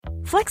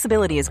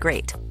Flexibility is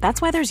great.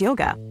 That's why there's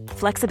yoga.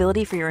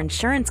 Flexibility for your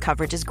insurance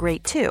coverage is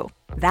great too.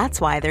 That's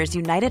why there's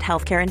United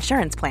Healthcare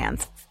Insurance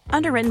Plans.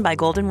 Underwritten by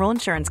Golden Rule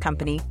Insurance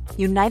Company,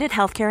 United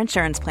Healthcare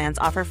Insurance Plans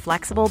offer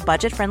flexible,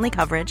 budget-friendly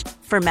coverage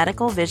for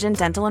medical, vision,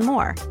 dental, and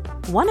more.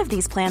 One of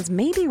these plans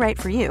may be right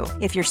for you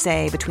if you're,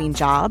 say, between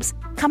jobs,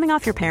 coming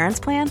off your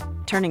parents' plan,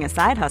 turning a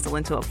side hustle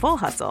into a full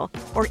hustle,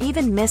 or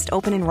even missed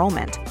open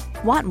enrollment.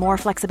 Want more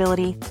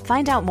flexibility?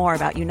 Find out more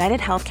about United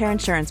Healthcare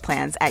Insurance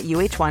Plans at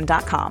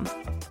uh1.com.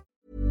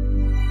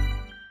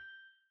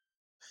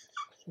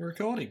 We're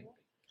recording.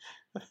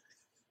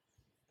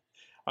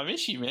 I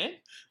miss you, man.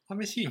 I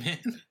miss you, man.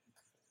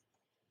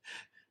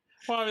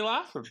 Why are we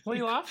laughing? What are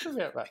you laughing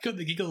about, mate? Got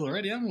the giggles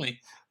already, haven't we?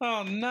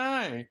 Oh,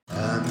 no.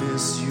 I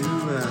miss you,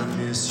 man. Do I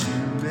miss you?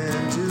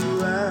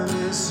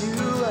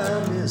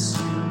 I miss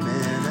you,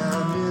 man.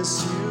 I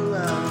miss you,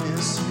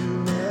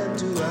 man.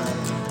 Do I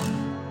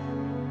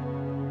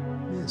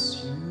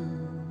miss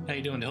you? How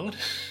you doing, Dylan?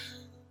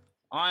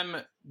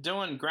 I'm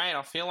doing great.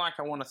 I feel like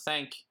I want to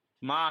thank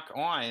Mark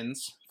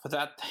Irons for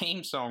that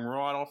theme song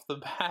right off the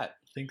bat,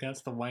 I think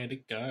that's the way to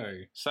go.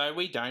 so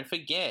we don't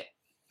forget.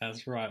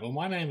 That's right. Well,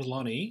 my name's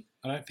Lonnie.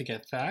 I don't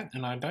forget that.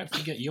 And I don't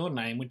forget your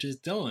name, which is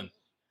Dylan.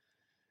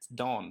 It's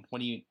Don. What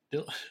do you...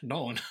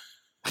 Don.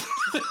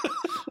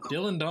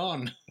 Dylan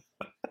Don.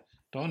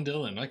 Don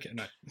Dylan. Okay,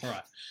 no. All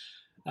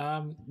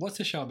right. What's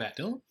the show about,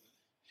 Dylan?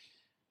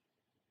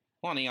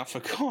 Lonnie, I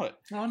forgot.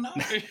 Oh, no.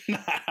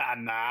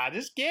 Nah,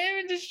 just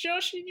Gavin, just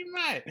joshing you,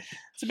 mate.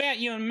 It's about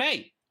you and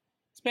me.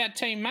 It's about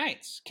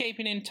teammates,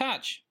 keeping in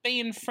touch,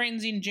 being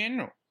friends in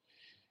general.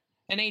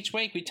 And each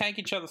week we take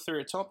each other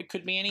through a topic.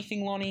 Could be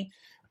anything, Lonnie.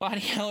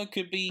 Bloody hell, it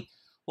could be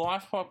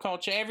life, pop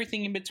culture,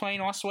 everything in between,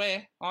 I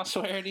swear. I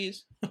swear it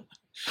is.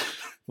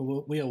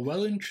 Well, we are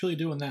well and truly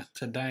doing that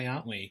today,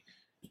 aren't we?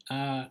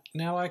 Now,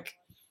 like,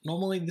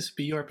 normally this would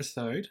be your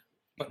episode,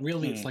 but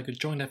really it's like a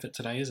joint effort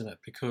today, isn't it?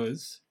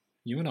 Because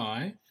you and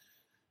I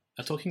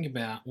are talking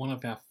about one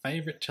of our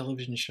favourite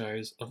television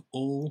shows of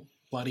all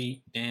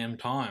bloody damn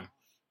time.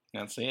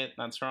 That's it.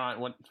 That's right.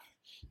 What?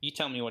 You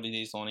tell me what it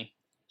is, Lonnie.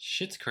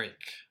 Schitt's Creek.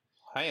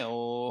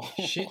 Hey-oh.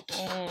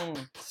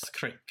 Schitt's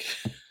Creek.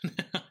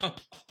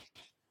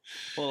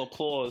 Well,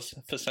 applause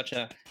for such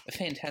a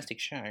fantastic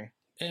show.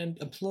 And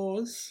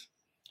applause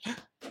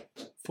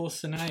for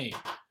Sinead,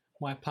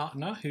 my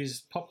partner,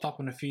 who's popped up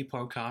on a few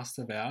podcasts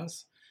of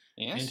ours,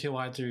 Yes? and who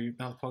I do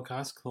another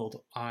podcast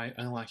called I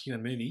Only Like You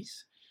in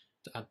Movies,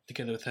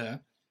 together with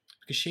her,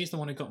 because she's the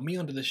one who got me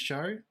onto this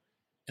show,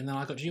 and then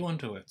I got you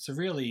onto it. So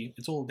really,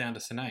 it's all down to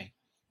Sinead.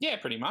 Yeah,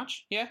 pretty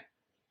much. Yeah.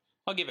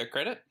 I'll give her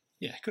credit.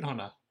 Yeah, good on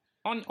her.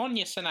 On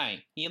your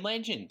Sinead, you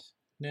legend.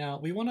 Now,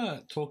 we want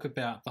to talk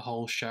about the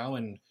whole show,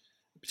 and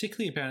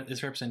particularly about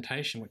its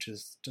representation, which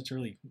is just a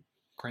really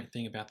great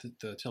thing about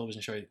the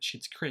television show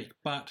Schitt's Creek.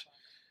 But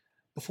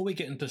before we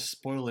get into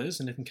spoilers,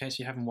 and if in case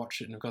you haven't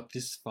watched it and have got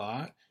this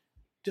far,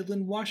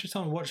 Dylan, why should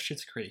someone watch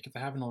Schitt's Creek if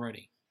they haven't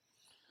already?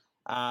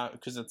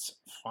 Because it's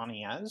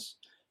funny as.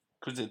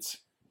 Because it's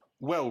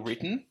well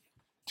written.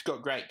 It's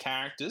got great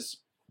characters.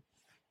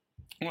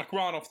 Like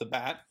right off the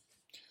bat,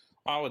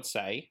 I would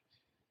say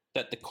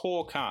that the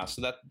core cast,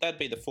 so that'd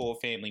be the 4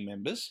 family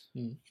members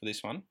for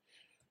this one,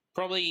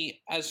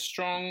 probably as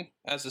strong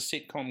as a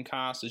sitcom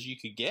cast as you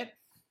could get.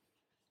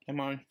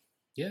 Am I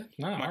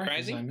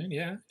crazy?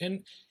 Yeah,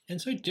 and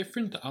so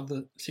different to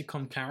other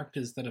sitcom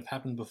characters that have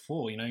happened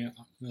before. You know,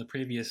 in the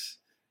previous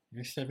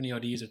 70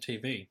 odd years of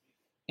TV,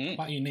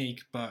 quite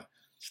unique, but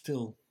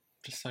still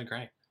just so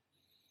great.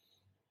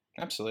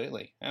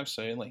 Absolutely.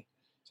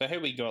 So who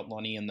we got,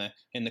 Lonnie, in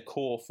the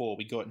core 4?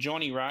 We got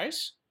Johnny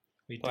Rose,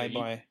 played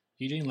by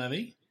Eugene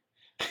Levy.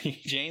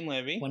 Eugene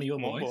Levy, one of your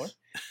my boys. boy.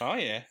 Oh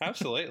yeah,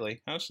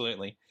 absolutely.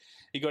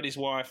 He got his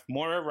wife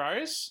Moira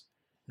Rose.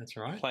 That's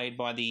right. Played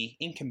by the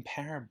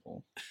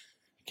incomparable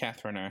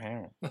Catherine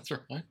O'Hara. That's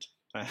right.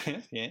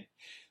 Yeah.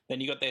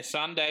 Then you got their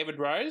son David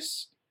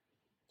Rose,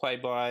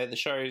 played by the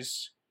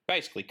show's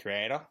basically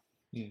creator,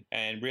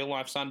 and real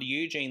life son to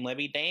Eugene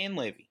Levy, Dan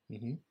Levy.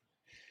 Mm-hmm.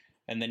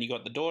 And then you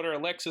got the daughter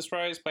Alexis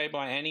Rose, played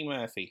by Annie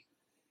Murphy.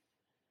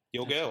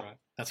 Your That's girl. Right.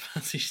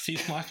 That's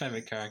she's my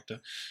favourite character.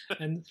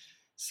 And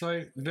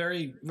so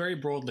very, very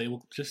broadly,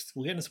 we'll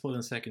get into spoilers in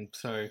a second.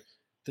 So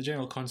the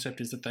general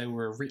concept is that they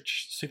were a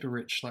rich, super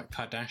rich, like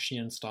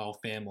Kardashian-style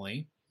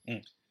family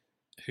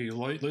who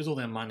lose all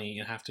their money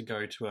and have to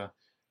go to a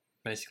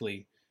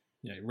basically,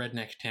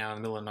 redneck town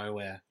in the middle of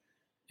nowhere.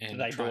 And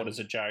they bought as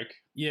a joke.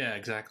 Yeah,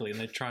 exactly. And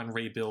they try and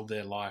rebuild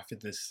their life in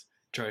this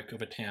joke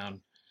of a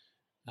town.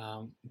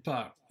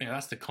 But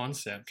that's the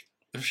concept.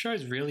 The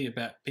show's really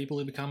about people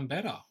who become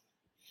better.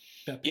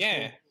 About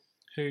people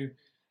who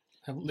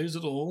lose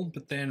it all,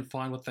 but then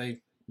find what they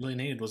really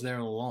needed was there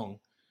all along.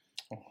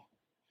 Oh,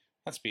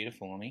 that's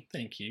beautiful, Lonnie.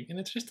 Thank you. And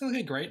it's just like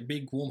a great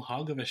big warm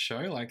hug of a show.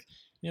 Like,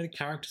 the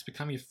characters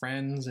become your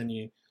friends and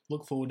you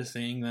look forward to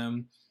seeing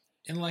them.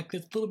 And like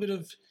there's a little bit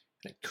of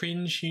like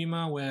cringe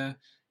humor where,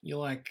 You're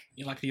like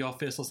The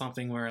Office or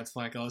something where it's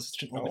like, oh, it's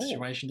an awkward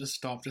situation. Just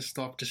stop. Just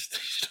stop.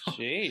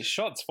 Jeez,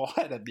 shots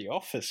fired at The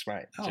Office,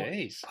 mate.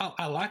 Jeez.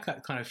 I like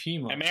that kind of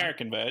humour.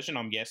 American version,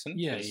 I'm guessing.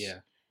 Yeah, yeah.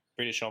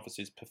 British Office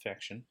is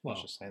perfection. Well,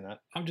 I'll just say that.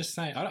 I'm just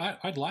saying,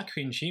 I'd like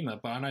cringe humour,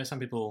 but I know some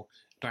people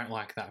don't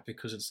like that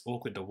because it's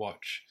awkward to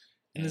watch.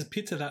 And there's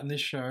bits of that in this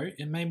show,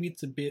 and maybe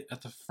it's a bit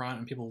at the front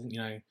and people,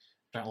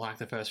 don't like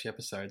the first few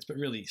episodes, but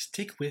really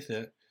stick with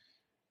it.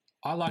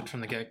 I liked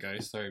from the get-go,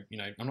 so,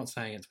 I'm not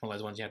saying it's one of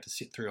those ones you have to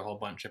sit through a whole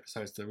bunch of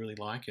episodes to really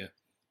like it,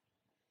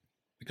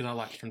 because I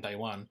liked it from day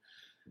one.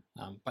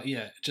 But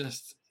yeah,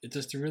 it's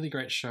just a really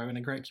great show and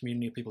a great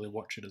community of people who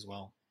watch it as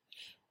well.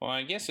 Well,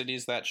 I guess it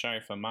is that show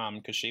for Mum,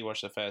 because she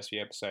watched the first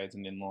few episodes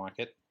and didn't like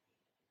it.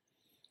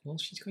 Well,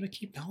 she's got to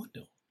keep going,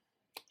 Bill.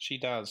 She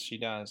does.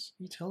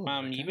 You tell her.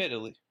 Mum, okay? you better...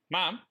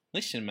 Mum,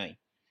 listen to me.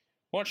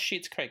 Watch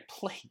Schitt's Creek,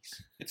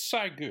 please. It's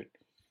so good.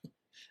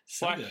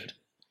 Good.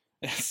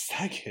 It's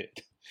so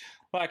good.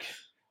 Like,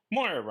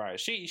 Moira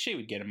Rose, she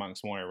would get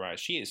amongst Moira Rose.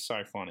 She is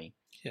so funny.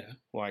 Yeah.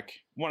 Like,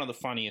 one of the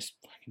funniest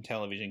fucking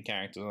television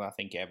characters I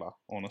think ever,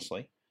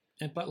 honestly.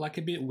 But like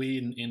a bit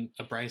weird and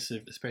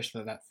abrasive,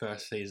 especially that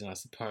first season, I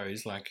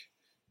suppose. Like,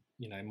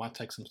 it might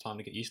take some time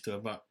to get used to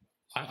it, but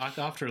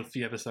after a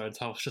few episodes,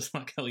 I was just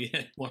like, hell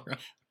yeah, Moira.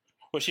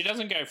 Well, she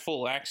doesn't go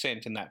full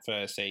accent in that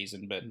first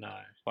season, but no.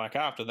 Like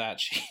after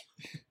that,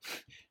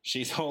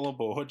 she's all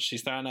aboard.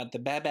 She's throwing out the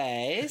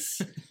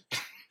babies.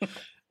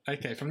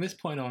 Okay, from this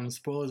point on,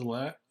 spoilers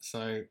alert.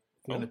 So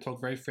we're going to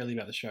talk very freely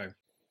about the show.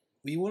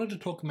 We wanted to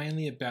talk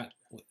mainly about,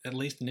 at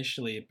least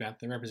initially, about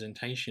the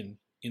representation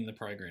in the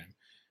program,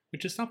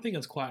 which is something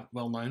that's quite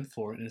well known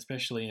for, and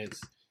especially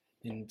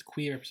in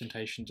queer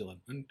representation, Dylan.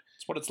 And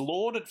it's what it's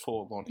lauded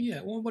for, Lonnie.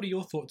 Yeah. Well, what are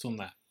your thoughts on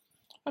that?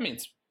 I mean,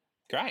 it's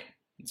great.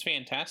 It's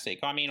fantastic.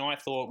 I mean, I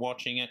thought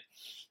watching it,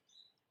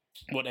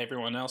 what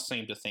everyone else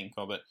seemed to think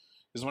of it,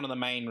 is one of the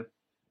main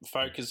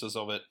focuses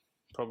of it.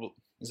 Probably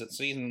is it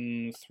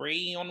season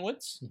 3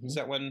 onwards? Mm-hmm. Is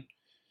that when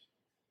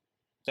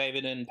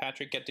David and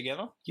Patrick get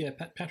together? Yeah,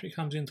 Patrick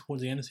comes in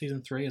towards the end of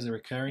season 3 as a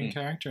recurring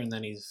character, and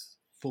then he's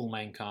full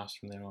main cast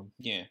from there on.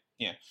 Yeah.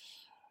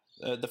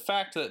 The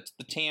fact that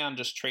the town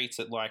just treats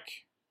it like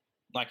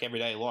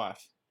everyday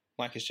life.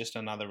 Like it's just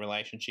another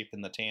relationship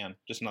in the town,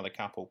 just another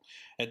couple.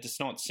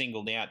 It's not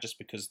singled out just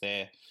because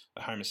they're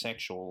a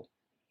homosexual,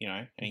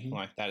 anything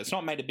like that. It's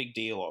not made a big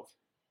deal of.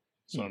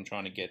 That's what I'm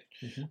trying to get,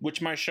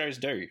 which most shows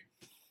do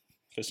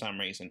for some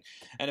reason.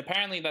 And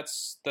apparently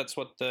that's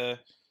what the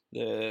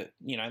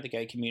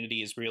gay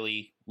community is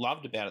really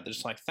loved about it. They're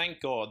just like,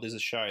 thank God there's a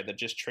show that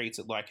just treats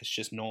it like it's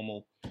just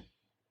normal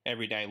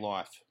everyday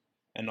life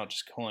and not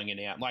just calling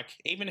it out. Like,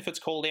 even if it's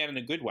called out in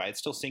a good way, it's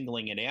still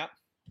singling it out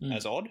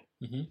as odd.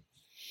 Mm-hmm.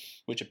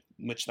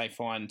 Which they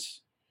find,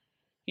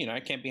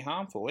 can be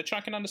harmful, which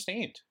I can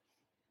understand.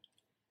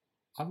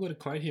 I've got a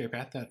quote here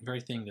about that very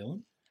thing,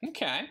 Dylan.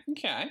 Okay.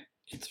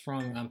 It's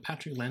from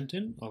Patrick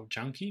Lenton of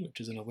Junkie, which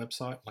is in a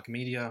website, like a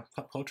media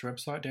pop culture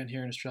website down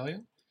here in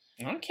Australia.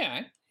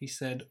 Okay. He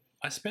said,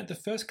 I spent the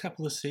first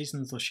couple of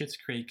seasons of Schitt's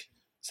Creek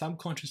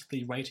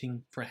subconsciously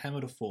waiting for a hammer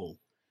to fall.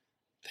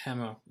 The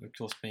hammer, of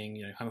course,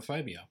 being,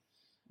 homophobia.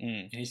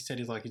 And he said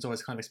he's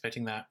always kind of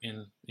expecting that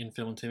in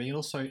film and TV, and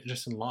also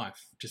just in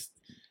life,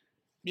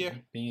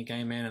 being a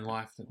gay man in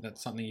life,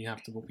 that's something you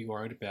have to be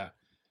worried about.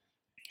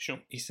 Sure.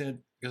 He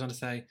goes on to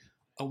say,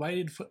 I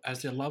waited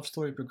as their love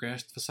story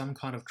progressed for some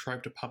kind of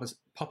trope to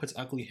pop its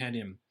ugly head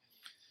in.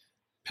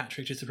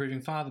 Patrick disapproving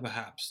father,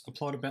 perhaps, a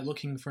plot about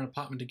looking for an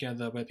apartment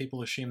together where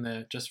people assume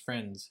they're just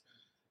friends,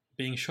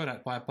 being shot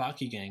at by a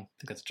Barky gang. I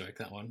think that's a joke,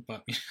 that one,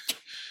 but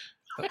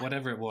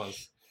whatever it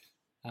was.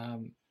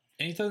 And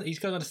he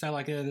goes on to say,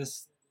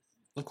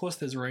 of course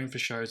there's room for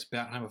shows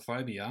about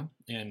homophobia,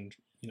 and,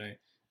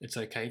 it's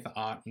okay for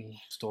art and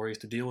stories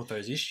to deal with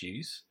those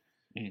issues.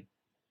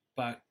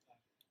 But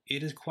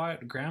it is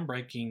quite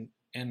groundbreaking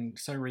and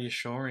so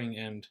reassuring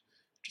and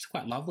just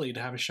quite lovely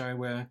to have a show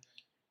where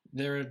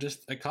they're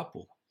just a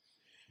couple.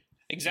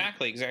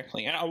 Exactly.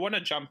 And I want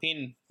to jump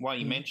in while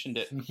you mentioned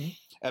it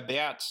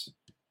about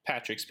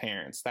Patrick's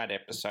parents, that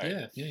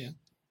episode. Yeah.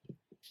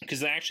 Because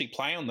they actually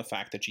play on the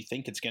fact that you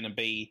think it's going to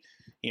be,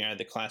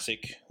 the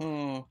classic,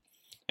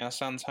 our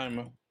son's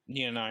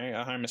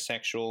a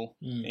homosexual,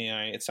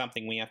 it's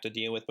something we have to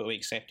deal with, but we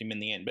accept him in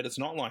the end. But it's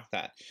not like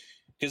that.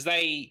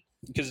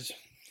 Because,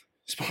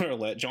 spoiler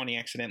alert, Johnny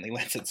accidentally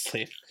lets it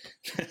slip.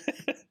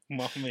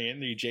 My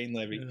man, Eugene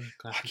Levy.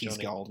 He's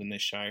gold in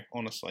this show,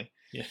 honestly.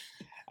 Yeah.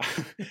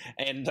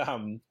 And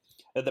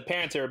the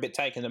parents are a bit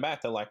taken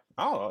aback. They're like,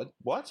 oh,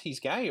 what? He's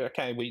gay?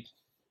 Okay,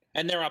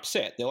 and they're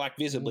upset. They're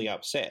visibly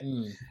upset.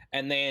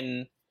 And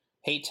then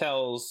he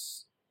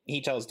tells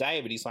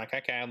David, he's like,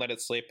 okay, I'll let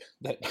it slip.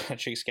 That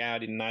Patrick's gay, I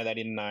didn't know, they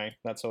didn't know,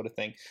 that sort of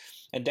thing.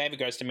 And David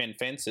goes to mend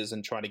fences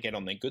and try to get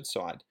on their good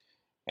side.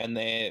 And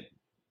they're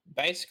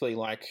basically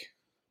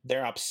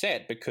they're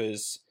upset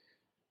because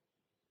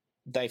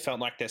they felt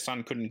like their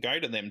son couldn't go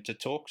to them to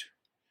talk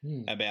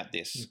about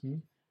this.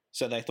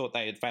 So they thought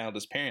they had failed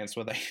as parents,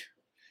 where they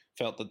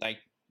felt that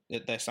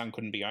their son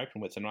couldn't be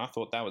open with them. And I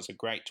thought that was a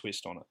great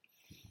twist on it.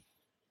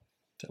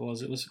 It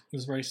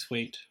was very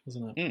sweet,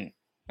 wasn't it?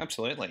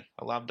 Absolutely.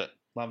 I loved it.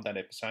 Loved that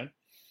episode.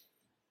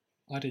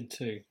 I did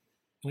too.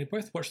 We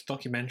both watched the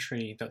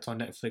documentary that's on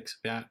Netflix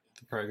about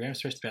the program,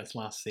 especially about its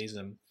last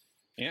season.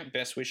 Yeah,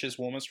 best wishes,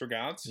 warmest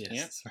regards. Yes,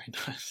 Yeah. it's very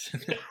nice.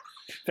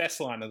 Best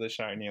line of the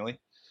show, nearly.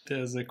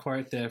 There's a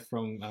quote there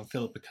from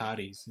Philip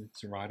Picardi,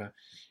 it's a writer.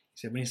 He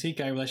said, "When you see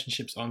gay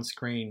relationships on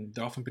screen,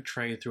 they're often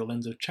portrayed through a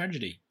lens of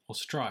tragedy or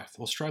strife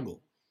or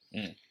struggle.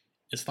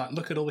 It's like,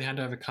 look at all we had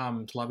to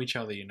overcome to love each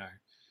other, you know."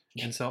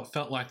 And so it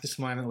felt like this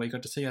moment where we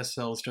got to see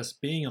ourselves just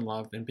being in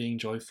love and being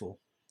joyful.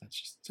 That's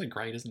just so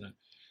great, isn't it?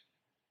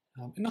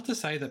 And not to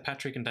say that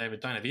Patrick and David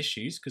don't have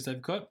issues, because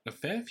they've got a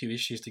fair few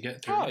issues to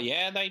get through. Oh,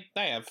 yeah, they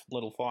have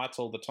little fights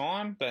all the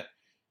time, but,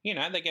 you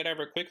know, they get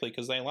over it quickly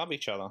because they love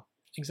each other.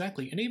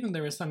 Exactly. And even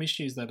there are some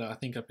issues that I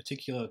think are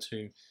particular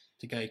to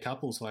gay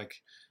couples, like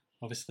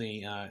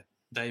obviously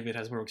David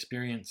has more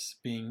experience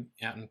being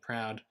out and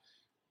proud.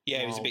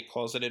 Yeah, he was a bit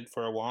closeted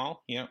for a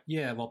while, yeah.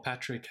 Yeah, while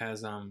Patrick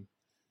has...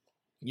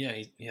 he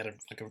had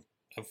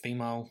a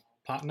female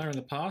partner in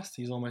the past.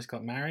 He's almost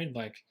got married.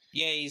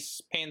 Yeah,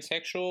 he's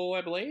pansexual,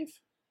 I believe.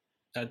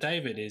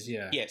 David is,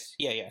 yeah. Yes,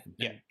 yeah.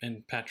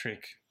 And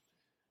Patrick,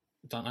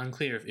 it's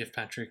unclear if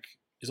Patrick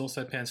is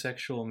also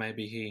pansexual, or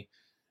maybe he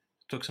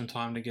took some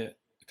time to get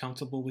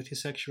comfortable with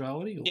his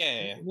sexuality.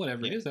 Or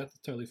whatever it is, that's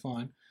totally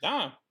fine.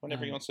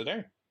 Whatever he wants to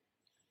do.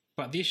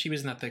 But the issue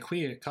isn't that they're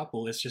queer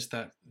couple. It's just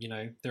that, you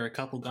know, they're a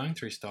couple going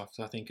through stuff.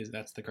 So I think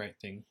that's the great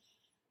thing.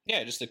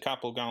 Yeah, just a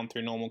couple going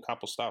through normal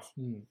couple stuff.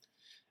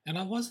 And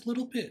I was a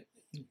little bit...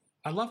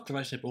 I loved the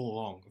relationship all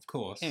along, of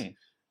course.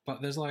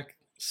 But there's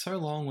so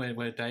long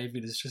where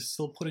David is just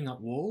still putting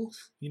up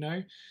walls, you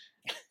know?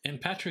 And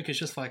Patrick is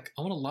just like,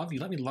 I want to love you.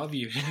 Let me love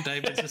you. And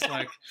David's just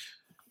like...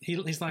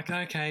 He's like,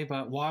 okay,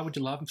 but why would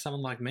you love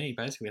someone like me?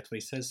 Basically, that's what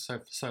he says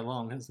for so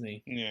long, hasn't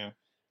he? Yeah.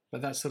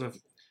 But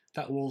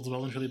that wall's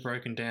well and truly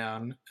broken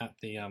down at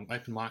the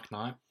open mic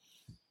night.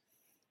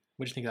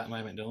 What do you think of that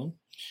moment, Dylan?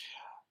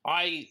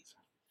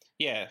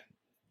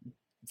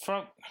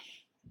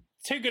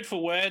 Too good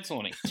for words,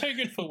 Lonnie. Too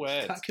good for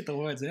words. Can't get the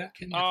words out,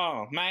 can you?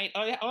 Oh, mate,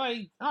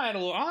 I had a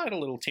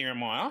little tear in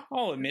my eye.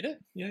 I'll admit it.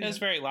 It was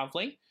very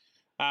lovely.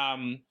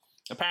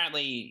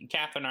 Apparently,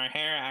 Catherine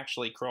O'Hara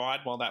actually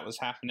cried while that was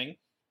happening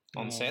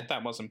on set.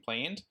 That wasn't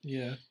planned.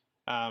 Yeah.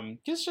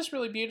 It's just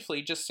really beautiful.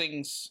 He just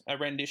sings a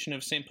rendition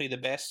of "Simply the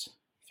Best"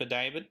 for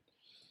David,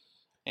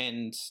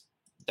 and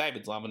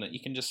David's loving it. You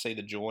can just see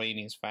the joy in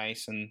his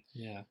face, and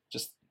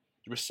just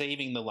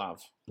receiving the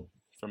love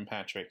from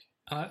Patrick.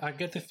 I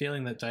get the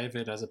feeling that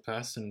David, as a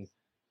person,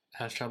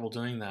 has trouble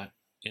doing that,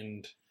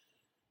 and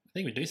I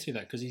think we do see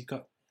that because he's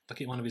got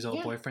one of his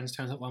old boyfriends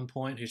turns up at one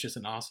point who's just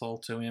an asshole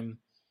to him.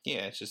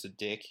 Yeah, it's just a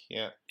dick.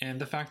 Yeah,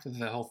 and the fact that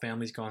the whole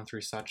family's gone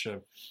through such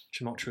a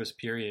tumultuous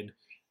period,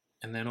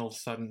 and then all of a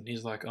sudden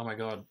he's like, "Oh my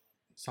God,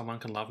 someone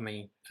can love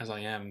me as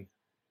I am,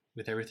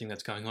 with everything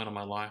that's going on in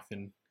my life,"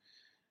 and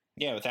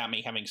without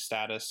me having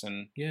status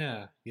and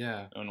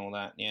and all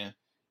that. Yeah,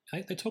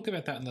 they talk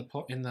about that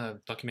in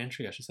the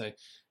documentary, I should say.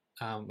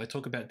 They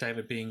talk about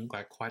David being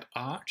quite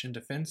arch and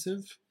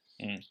defensive,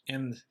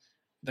 and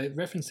they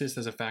reference this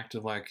as a fact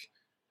of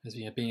as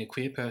being a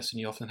queer person,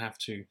 you often have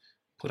to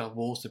put up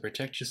walls to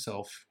protect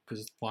yourself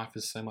because life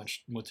is so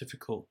much more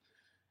difficult.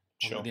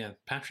 Sure.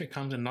 Patrick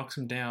comes and knocks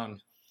him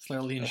down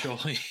slowly and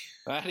surely.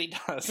 That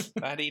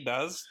he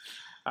does.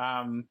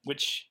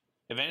 Which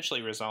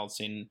eventually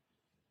results in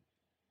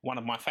one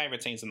of my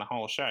favourite scenes in the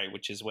whole show,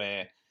 which is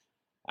where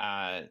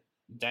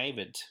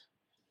David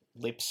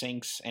lip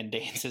syncs and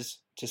dances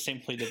to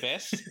 "Simply the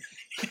Best"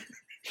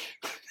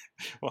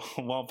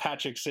 while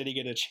Patrick's sitting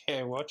in a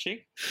chair watching.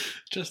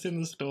 Just in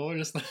the store,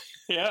 just like...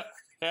 Yeah.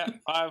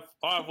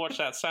 I've watched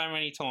that so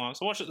many times.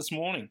 I watched it this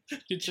morning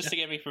just to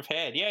get me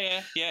prepared.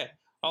 Yeah.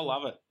 I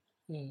love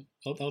it.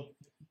 I'll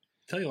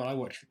tell you what I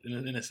watched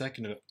in a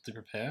second to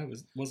prepare.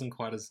 It wasn't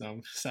quite as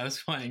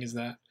satisfying as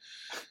that.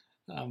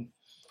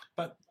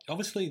 But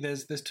obviously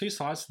there's two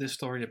sides to this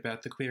story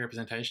about the queer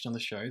representation on the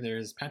show. There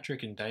is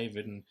Patrick and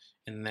David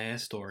and their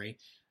story.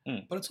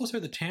 But it's also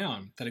the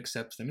town that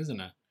accepts them, isn't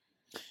it?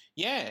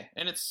 Yeah,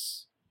 and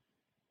it's...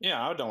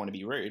 Yeah, I don't want to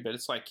be rude, but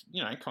it's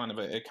kind of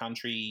a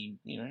country,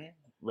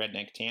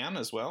 redneck town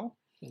as well.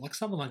 Like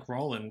someone like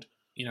Roland,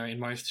 in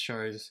most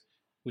shows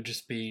would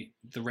just be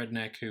the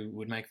redneck who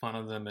would make fun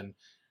of them and,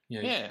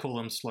 call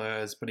them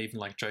slurs, but even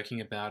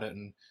joking about it,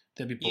 and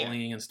there'd be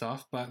bullying and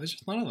stuff, but there's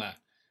just none of that.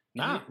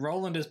 Nah.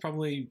 Roland is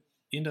probably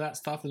into that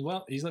stuff as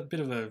well. He's a bit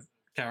of a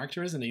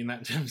character, isn't he, in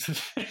that terms of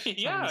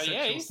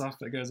sexual stuff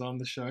that goes on in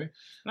the show.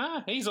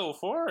 Nah, he's all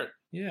for it.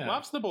 Yeah.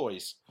 Loves the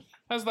boys.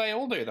 As they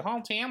all do. The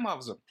whole town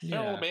loves them. They're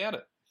all about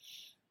it.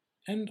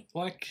 And,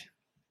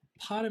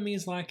 part of me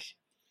is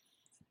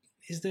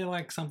is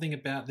there, something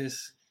about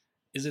this?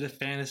 Is it a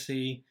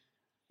fantasy,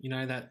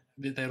 that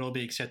they'd all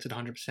be accepted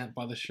 100%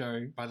 by the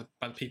show, by the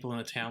people in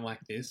a town like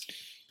this?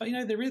 But,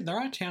 there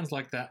are towns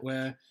like that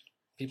where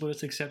people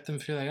just accept them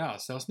for who they are.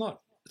 So it's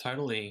not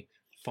totally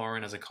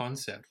foreign as a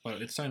concept,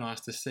 but it's so nice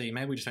to see.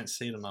 Maybe we just don't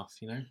see it enough,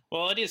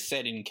 Well, it is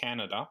set in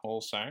Canada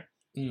also.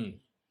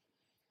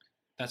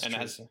 That's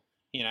true.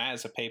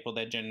 as a people,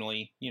 they're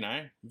generally,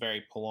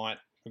 very polite,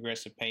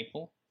 progressive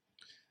people.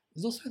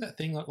 There's also that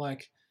thing that,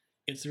 like,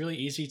 it's really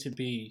easy to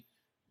be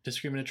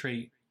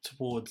discriminatory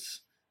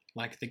towards,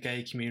 like, the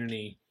gay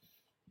community,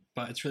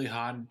 but it's really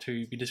hard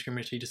to be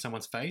discriminatory to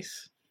someone's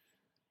face.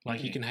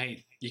 Like, you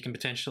can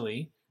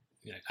potentially,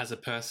 as a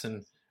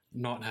person,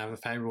 not have a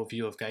favourable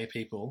view of gay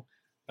people,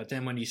 but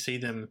then when you see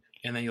them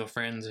and they're your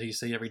friends who you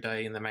see every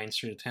day in the main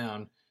street of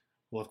town,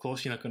 well, of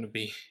course you're not going to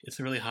be... It's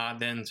really hard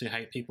then to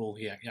hate people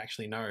you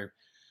actually know.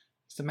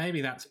 So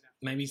maybe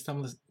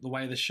some of the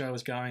way the show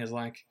is going is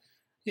like,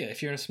 yeah,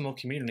 if you're in a small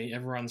community,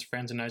 everyone's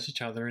friends and knows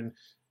each other and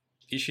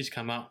issues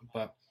come up,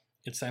 but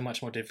it's so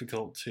much more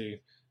difficult to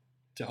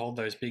hold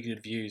those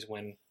bigoted views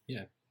when,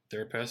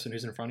 they're a person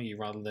who's in front of you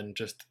rather than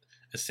just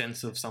a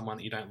sense of someone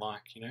that you don't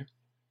like,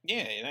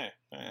 Yeah,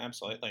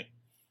 absolutely.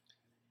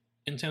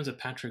 In terms of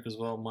Patrick as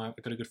well,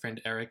 I've got a good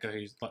friend, Erica,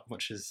 who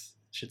watches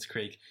Schitt's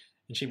Creek,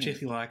 and she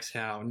particularly likes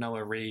how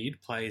Noah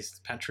Reid plays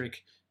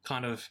Patrick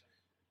kind of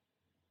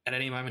at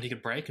any moment he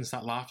could break and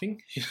start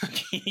laughing.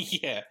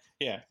 Yeah.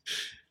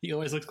 He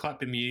always looks quite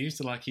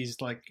bemused, like he's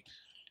like,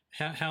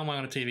 how am I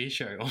on a TV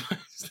show?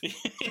 Almost.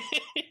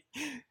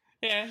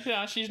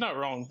 Yeah, she's not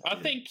wrong. I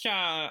think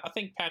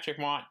Patrick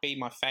might be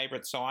my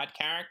favourite side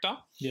character.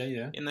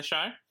 Yeah. In the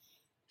show,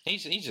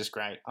 he's just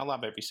great. I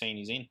love every scene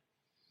he's in.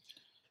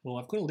 Well,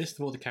 I've got a list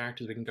of all the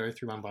characters we can go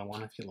through one by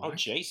one if you like. Oh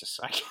Jesus!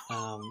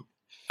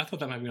 I thought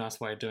that might be a nice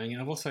way of doing it.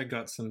 I've also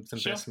got some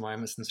Sure. best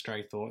moments and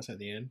stray thoughts at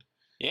the end.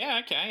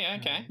 Yeah.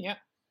 Okay. Yeah.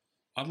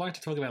 I'd like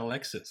to talk about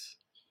Alexis.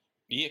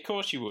 Yeah, of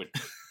course you would.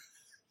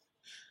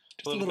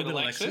 Just a little bit of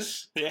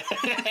Alexis. Yeah.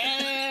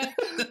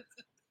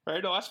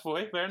 Very nice,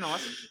 boy. Very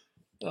nice.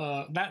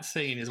 That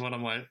scene is one of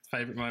my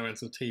favourite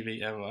moments of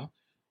TV ever.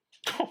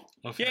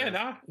 Of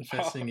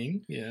her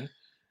singing, yeah.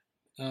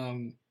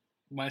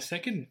 My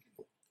second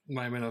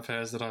moment of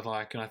hers that I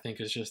like and I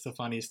think is just the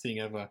funniest thing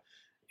ever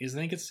is I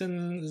think it's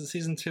in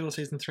season 2 or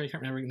season 3, I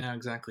can't remember now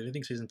exactly. I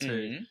think season 2,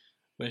 Mm-hmm.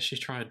 where she's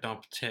trying to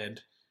dump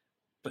Ted,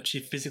 but she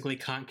physically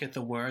can't get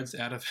the words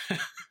out of her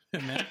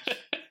mouth.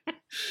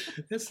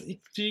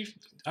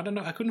 I don't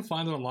know. I couldn't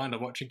find it online to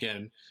watch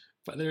again,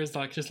 but there is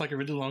just a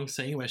really long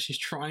scene where she's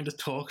trying to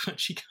talk but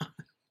she can't.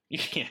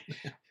 Yeah,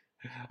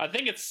 I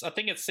think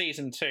it's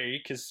season 2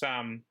 because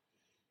I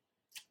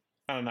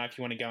don't know if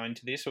you want to go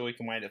into this or we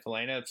can wait it for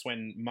later. It's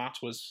when Mutt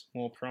was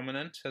more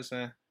prominent as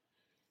a.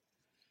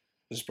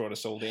 Just brought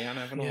us all down,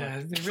 haven't I?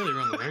 Yeah, they're really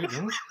on the road,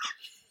 isn't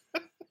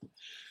it?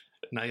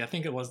 No, I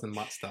think it was the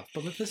Mutt stuff.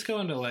 But let's go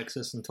into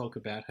Alexis and talk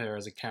about her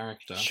as a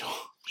character.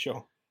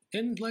 Sure.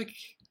 And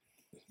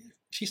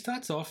she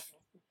starts off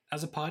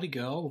as a party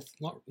girl with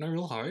no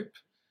real hope,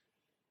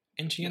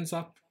 and she ends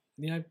up,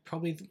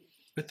 probably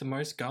with the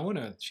most go in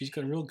her. She's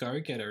got a real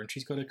go-getter, and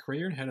she's got a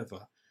career ahead of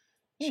her.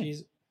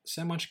 She's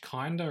so much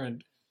kinder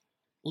and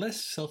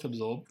less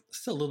self-absorbed.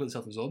 Still a little bit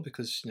self-absorbed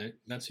because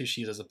that's who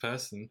she is as a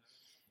person.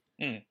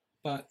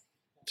 But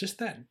just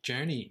that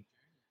journey,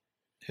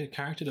 her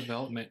character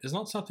development is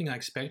not something I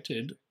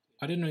expected.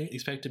 I didn't really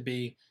expect to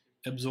be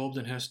absorbed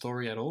in her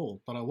story at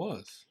all, but I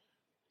was.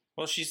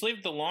 Well, she's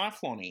lived the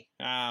life, Lonnie.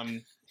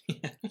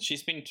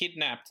 She's been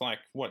kidnapped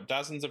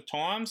dozens of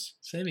times?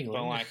 Seemingly.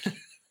 By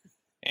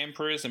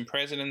emperors and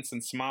presidents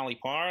and Somali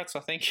pirates,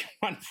 I think at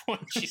one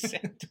point she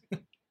said.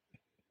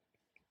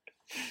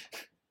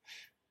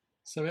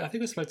 So I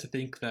think we're supposed to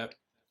think that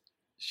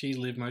she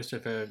lived most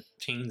of her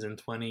teens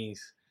and 20s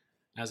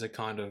as a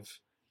kind of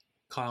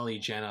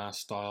Kylie Jenner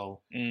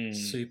style,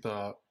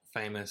 super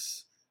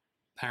famous,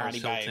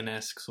 Paris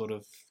Hilton-esque sort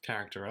of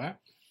character, right?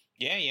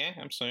 Yeah,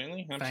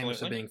 absolutely.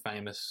 Famous for being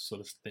famous sort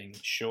of thing.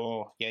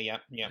 Sure, yeah.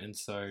 And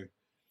so,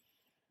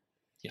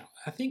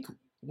 I think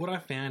what I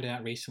found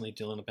out recently,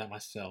 Dylan, about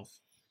myself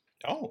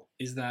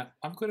is that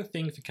I've got a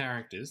thing for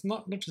characters,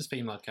 not just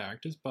female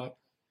characters, but...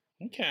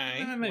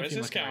 Okay, where's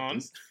this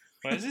going?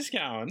 Where's this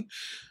going?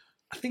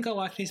 I think I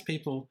like these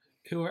people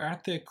who are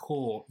at their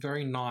core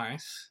very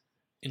nice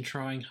and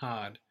trying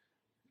hard,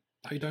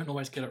 who don't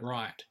always get it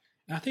right.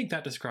 And I think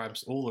that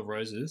describes all the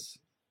Roses.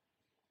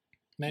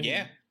 Maybe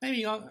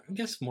I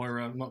guess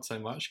Moira not so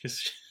much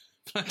because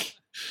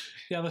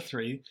the other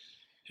three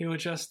who are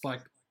just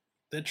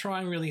they're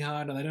trying really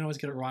hard and they don't always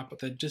get it right, but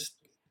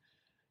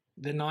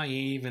they're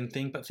naive and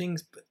things. I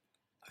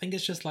think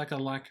it's just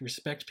I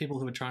respect people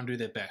who are trying to do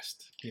their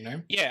best,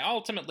 Yeah,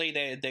 ultimately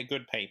they're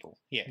good people.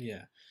 Yeah.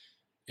 Yeah.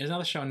 There's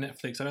another show on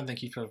Netflix. I don't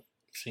think you've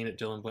seen it,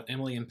 Dylan, but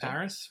Emily in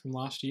Paris from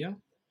last year.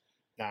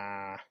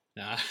 Nah.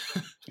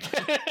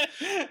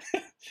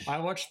 I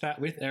watched that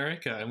with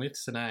Erica and with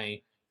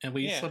Sine, and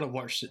we sort of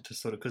watched it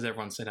because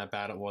everyone said how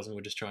bad it was, and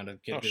we're just trying to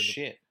get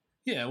shit.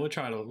 Yeah, we're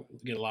trying to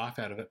get a laugh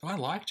out of it. But I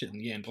liked it in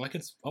the end.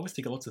 It's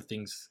obviously got lots of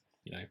things,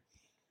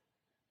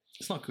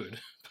 it's not good.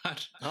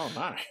 But oh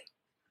no.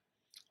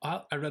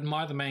 I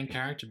admire the main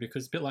character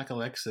because a bit like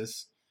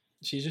Alexis,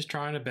 she's just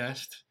trying her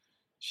best.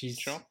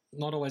 She's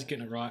not always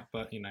getting it right,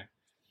 but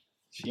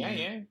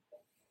yeah.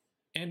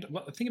 And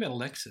the thing about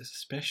Alexis,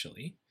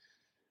 especially,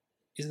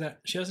 is that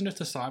she doesn't just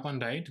decide one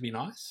day to be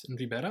nice and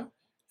be better.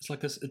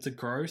 It's it's a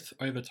growth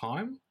over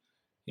time.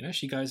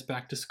 she goes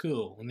back to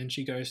school, and then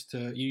she goes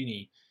to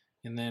uni,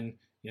 and then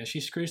she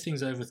screws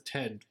things over with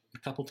Ted a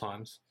couple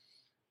times,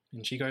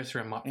 and she goes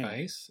through a mutt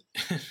phase.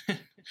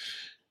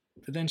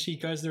 But then she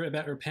goes through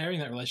about repairing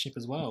that relationship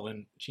as well,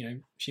 and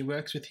she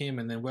works with him,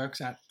 and then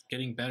works at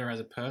getting better as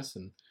a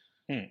person.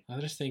 I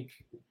just think,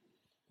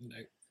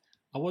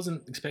 I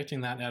wasn't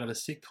expecting that out of a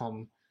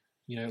sitcom,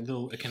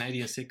 a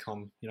Canadian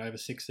sitcom, over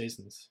 6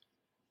 seasons.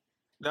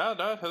 No,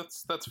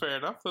 that's fair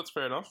enough. That's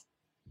fair enough.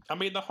 I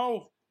mean, that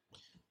whole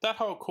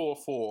core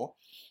four,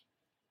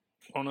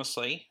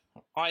 honestly,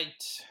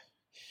 it's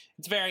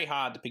very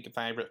hard to pick a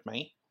favourite for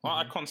me.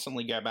 I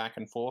constantly go back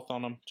and forth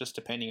on them, just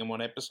depending on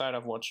what episode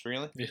I've watched,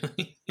 really.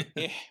 Really?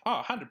 Yeah.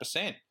 Oh,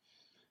 100%.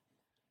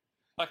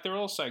 Like, they're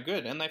all so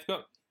good, and they've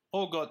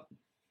all got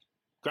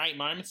great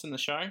moments in the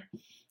show.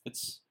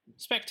 It's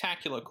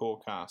spectacular core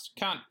cast.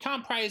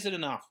 Can't praise it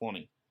enough,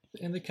 Lonnie.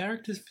 And the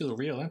characters feel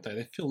real, don't they?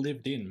 They feel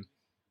lived in.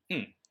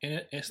 Mm.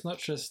 And it's not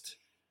just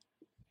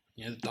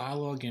the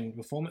dialogue and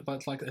performance,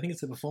 but I think it's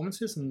the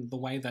performances and the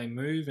way they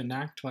move and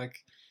act,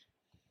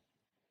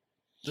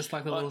 just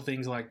like the little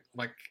things like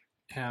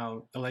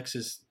how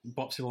Alexis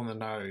bops it on the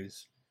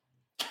nose,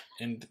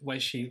 and the way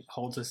she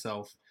holds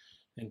herself,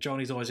 and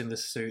Johnny's always in the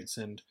suits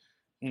and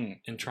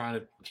trying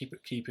to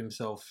keep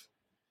himself.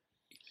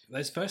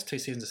 Those first 2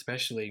 seasons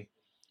especially,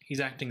 he's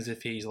acting as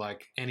if he's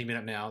any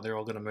minute now they're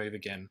all going to move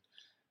again,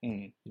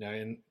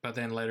 but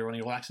then later on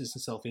he relaxes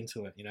himself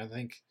into it. I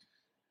think,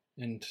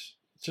 and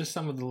just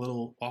some of the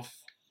little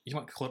you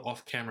might call it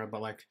off camera,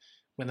 but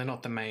when they're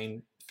not the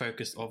main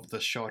focus of the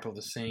shot or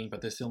the scene, but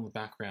they're still in the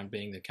background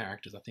being the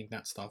characters. I think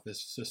that stuff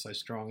is just so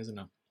strong, isn't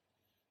it?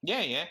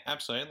 Yeah,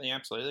 absolutely.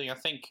 I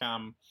think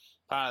part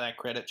of that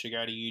credit should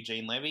go to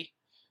Eugene Levy,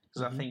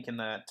 because I think in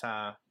that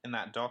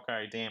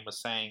doco, Dan was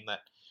saying that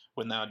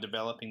when they were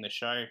developing the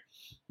show,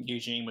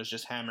 Eugene was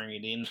just hammering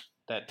it in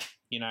that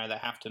they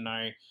have to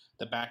know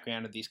the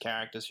background of these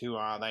characters. Who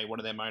are they? What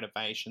are their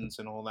motivations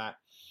and all that?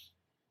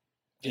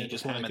 He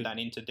just hammered that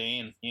into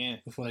Dan,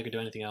 Before they could do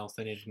anything else,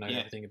 they needed to know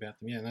everything about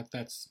them. Yeah,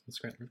 that's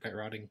great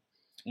writing.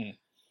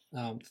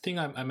 The thing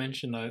I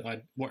mentioned,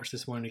 I watched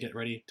this morning to get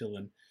ready,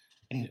 Dylan.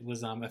 It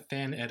was a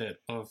fan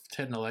edit of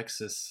Ted and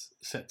Alexis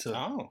set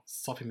to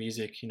sloppy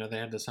music. They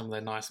had some of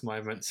their nice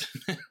moments.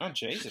 Oh,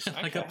 Jesus. Okay.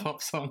 Like a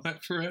pop song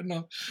for it, and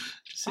I'm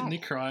just sitting there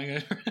crying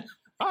over it.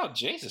 Oh,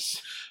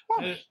 Jesus.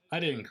 I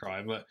didn't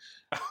cry, but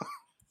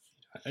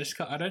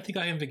I don't think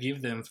I can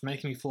forgive them for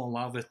making me fall in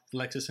love with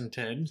Alexis and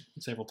Ted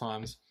several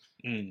times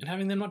and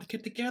having them not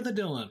get together,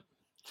 Dylan.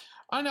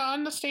 I know, I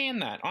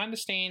understand that. I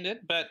understand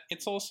it, but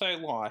it's also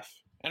life.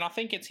 And I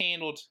think it's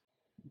handled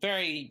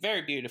very,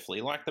 very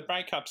beautifully. Like the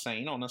breakup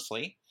scene,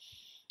 honestly,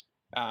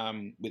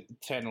 with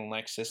Ted and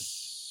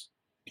Alexis,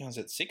 was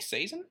it 6th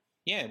season?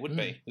 Yeah, it would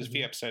be. There's a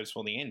few episodes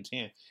before the end,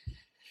 yeah.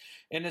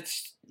 And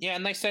it's,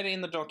 and they said it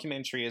in the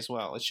documentary as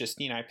well. It's just,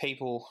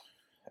 people,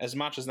 as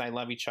much as they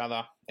love each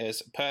other,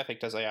 as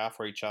perfect as they are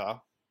for each other,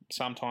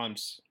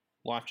 sometimes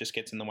life just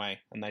gets in the way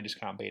and they just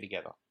can't be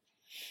together.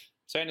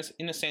 So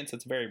in a sense,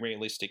 it's a very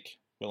realistic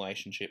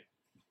relationship.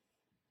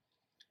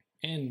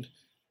 And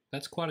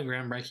that's quite a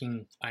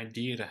groundbreaking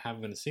idea to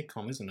have in a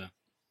sitcom, isn't it?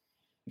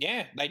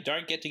 Yeah, they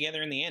don't get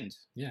together in the end.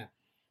 Yeah.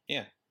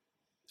 Yeah.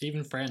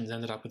 Even Friends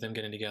ended up with them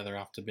getting together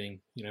after being,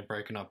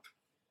 broken up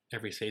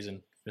every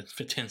season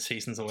for 10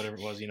 seasons or whatever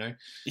it was,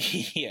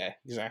 Yeah,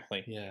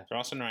 exactly. Yeah.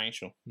 Ross and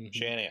Rachel.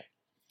 Shout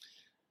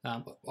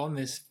out. On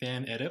this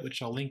fan edit,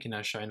 which I'll link in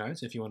our show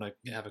notes if you want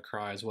to have a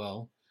cry as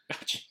well,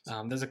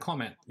 there's a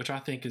comment which I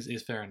think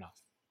is fair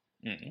enough.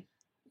 Mm-hmm.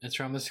 It's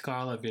from the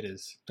Skylar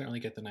Vitters. Don't really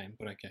get the name,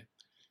 but okay.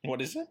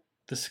 What is it?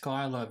 The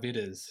Skylar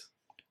Vitters.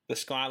 The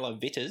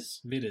Skylar Vitters?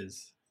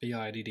 Vitters.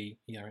 Vidders.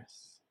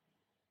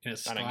 And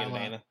it's I don't get it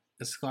either.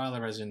 It's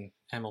Skylar as in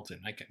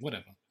Hamilton. Okay,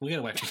 whatever. We'll get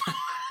away from that.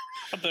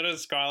 I thought it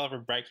was Skylar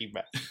from Breaking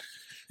Bad.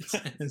 It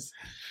says,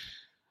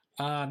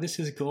 this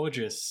is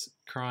gorgeous,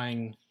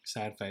 crying,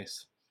 sad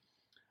face.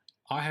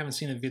 I haven't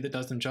seen a vid that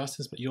does them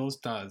justice, but yours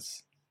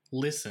does.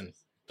 Listen. ...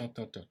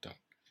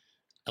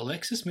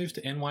 Alexis moves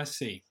to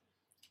NYC.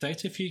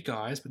 Dates a few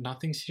guys, but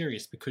nothing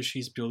serious because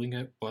she's building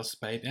a boss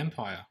babe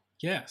empire.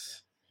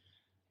 Yes.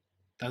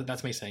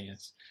 That's me saying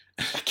yes.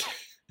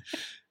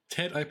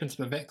 Ted opens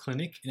up a vet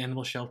clinic and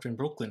animal shelter in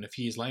Brooklyn a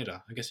few years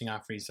later, I'm guessing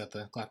after he's at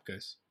the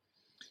Galapagos.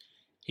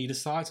 He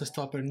decides to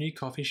stop at a new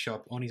coffee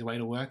shop on his way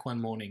to work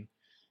one morning.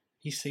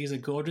 He sees a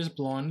gorgeous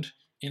blonde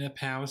in a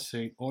power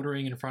suit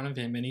ordering in front of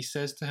him, and he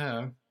says to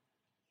her,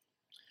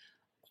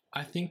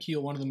 I think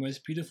you're one of the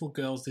most beautiful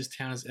girls this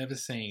town has ever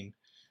seen.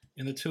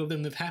 And the two of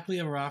them live happily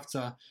ever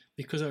after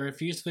because I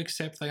refuse to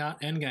accept they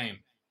aren't endgame.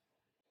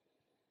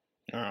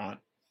 All right.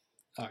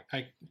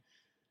 I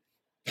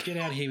get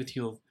out of here with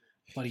your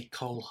bloody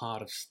cold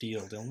heart of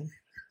steel, Dylan.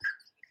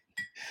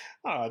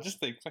 Oh, just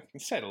fucking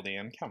settle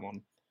down. Come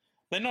on.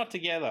 They're not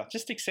together.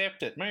 Just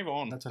accept it. Move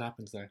on. That's what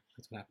happens, though.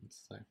 That's what happens.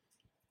 So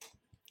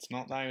it's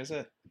not though, is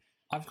it?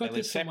 I've got they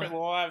this live separate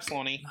lives,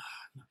 Lonnie.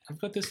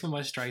 I've got this for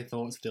my stray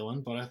thoughts,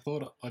 Dylan, but I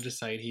thought I'd just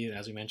say it here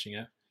as we mention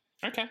it.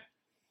 Okay.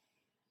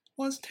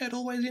 Was Ted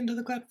always into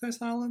the Galapagos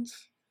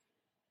Islands?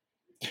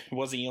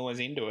 Was he always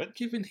into it?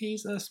 Given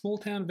he's a small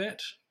town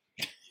vet.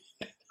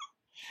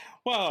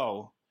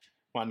 Well,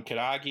 one could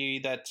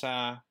argue that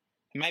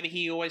maybe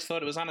he always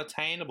thought it was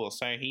unattainable,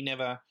 so he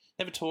never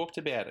talked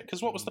about it.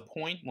 Because what was the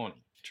point,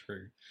 Lonnie?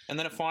 True. And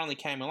then it finally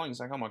came along. He's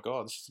like, oh my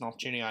God, this is an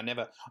opportunity I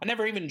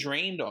never even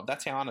dreamed of.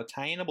 That's how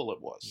unattainable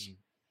it was.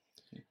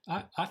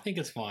 I think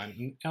it's fine.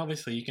 And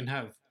obviously, you can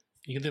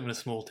live in a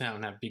small town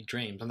and have big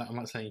dreams. I'm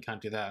not saying you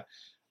can't do that,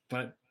 but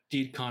it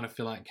did kind of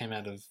feel like it came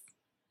out of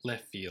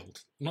left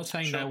field. I'm not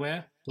saying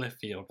nowhere, left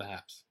field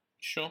perhaps.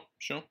 Sure.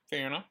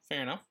 Fair enough.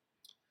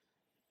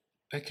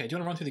 Okay, do you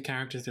want to run through the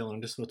characters, Dylan,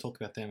 and just sort of talk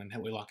about them and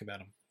what we like about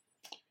them?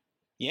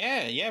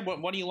 Yeah.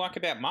 What do you like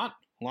about Mutt,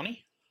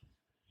 Lonnie?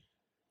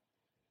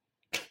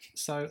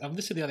 So I've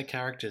listed the other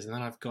characters, and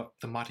then I've got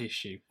the Mutt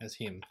issue as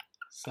him.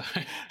 So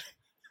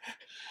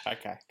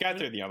Okay, go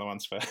through the other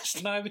ones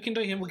first. no, we can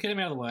do him. We'll get him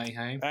out of the way,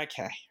 hey?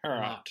 Okay, all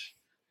right. Mutt.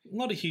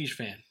 Not a huge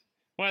fan.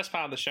 Worst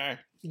part of the show.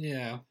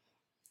 Yeah.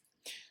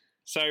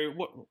 So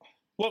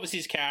what was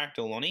his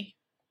character, Lonnie?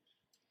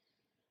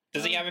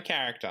 Does he have a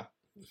character?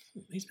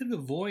 He's a bit of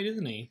a void,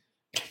 isn't he?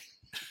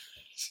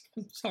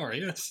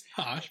 Sorry, that's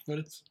harsh, but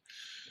it's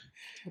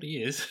what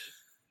he is.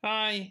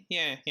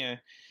 Yeah.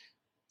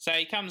 So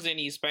he comes in,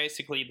 he's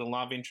basically the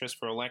love interest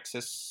for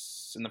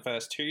Alexis in the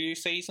first 2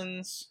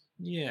 seasons.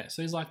 Yeah,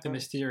 so he's like the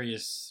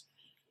mysterious,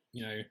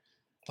 the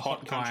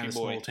hot guy in a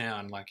small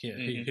town. Like, yeah,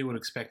 who would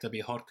expect to be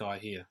a hot guy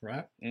here,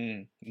 right?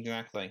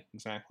 Exactly.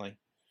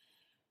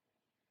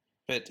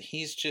 But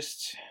he's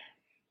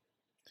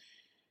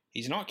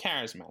not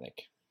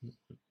charismatic.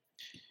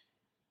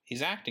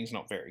 His acting's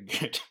not very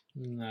good.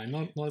 No,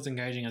 not as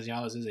engaging as the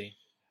others, is he?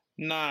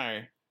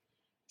 No.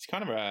 He's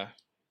kind of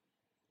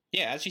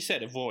as you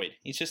said, a void.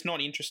 He's just not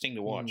interesting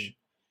to watch.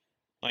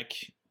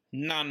 Like,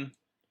 none.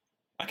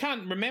 I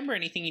can't remember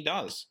anything he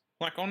does.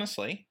 Like,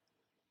 honestly.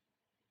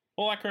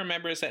 All I can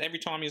remember is that every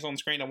time he's on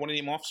screen, I wanted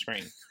him off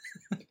screen.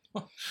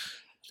 I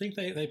think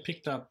they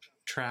picked up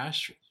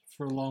Trash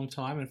for a long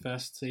time in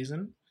first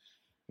season.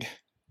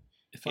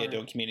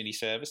 Doing community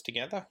service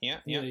together. Yeah.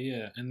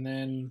 And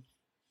then,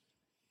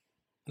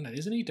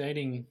 isn't he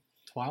dating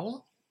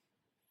Twyla?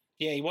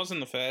 Yeah, he was in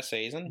the first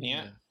season,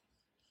 yeah.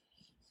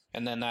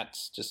 And then that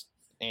just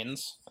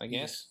ends, I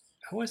guess.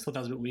 I always thought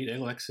that was a bit weird.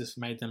 Alexis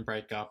made them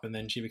break up, and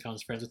then she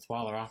becomes friends with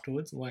Twyla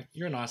afterwards. Like,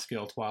 you're a nice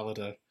girl, Twyla,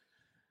 to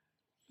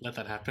let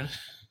that happen.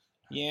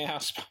 Yeah, I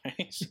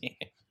suppose.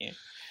 Yeah.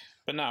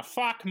 But no,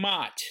 fuck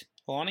Mutt,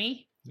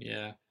 Lonnie.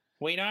 Yeah.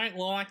 We don't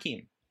like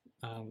him.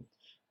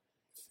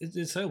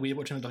 It's so weird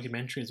watching the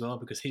documentary as well,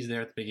 because he's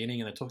there at the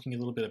beginning and they're talking a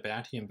little bit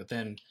about him, but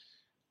then,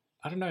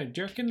 I don't know,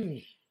 do you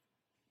reckon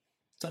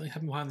something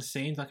happened behind the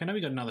scenes? Like, I know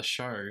we got another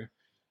show,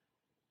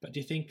 but do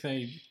you think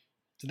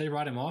did they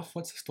write him off?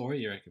 What's the story,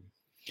 you reckon?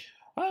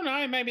 I don't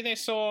know. Maybe they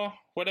saw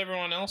what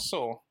everyone else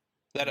saw,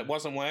 that it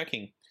wasn't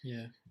working.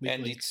 Yeah.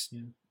 And it's,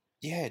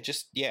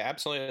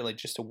 absolutely,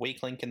 just a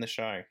weak link in the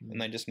show,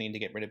 and they just need to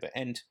get rid of it.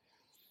 And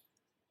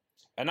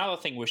another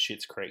thing with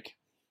Schitt's Creek,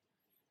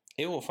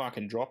 it will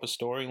fucking drop a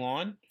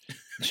storyline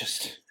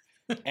just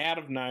out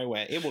of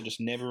nowhere. It will just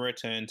never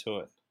return to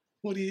it.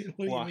 What do you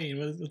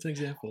mean? What's an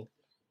example?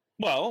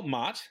 Well,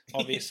 Mutt,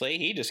 obviously,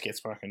 he just gets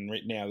fucking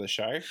written out of the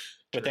show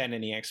without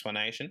any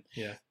explanation.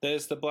 Yeah.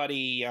 There's the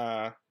bloody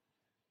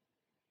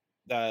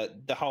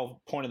the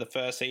whole point of the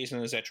first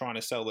season is they're trying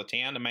to sell the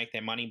town to make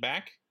their money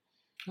back.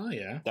 Oh,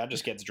 yeah. That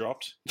just gets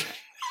dropped.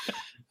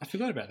 I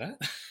forgot about that.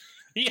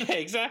 Yeah,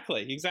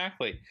 exactly.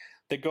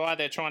 The guy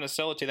they're trying to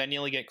sell it to, they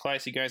nearly get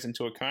close. He goes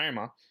into a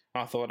coma.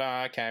 I thought,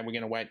 okay, we're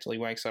going to wait till he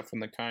wakes up from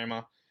the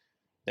coma.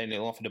 Then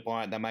they'll offer to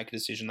buy it. They'll make a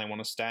decision they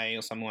want to stay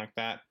or something like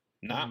that.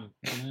 No.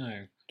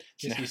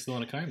 Guess he's still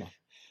in a coma.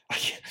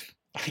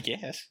 I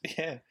guess,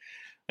 yeah.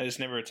 I just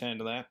never returned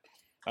to that.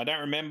 I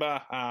don't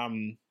remember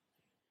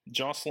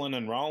Jocelyn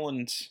and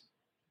Roland's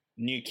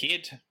new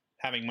kid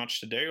having much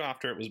to do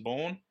after it was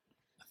born.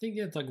 I think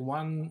it's like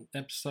one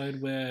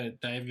episode where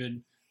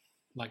David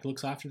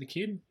looks after the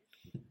kid.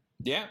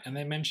 Yeah. And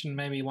they mentioned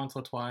maybe once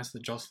or twice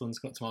that Jocelyn's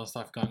got some other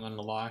stuff going on in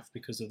her life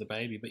because of the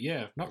baby. But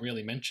yeah, not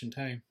really mentioned,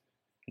 hey?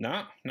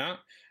 No.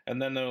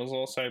 And then there was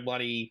also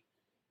bloody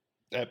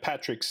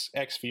Patrick's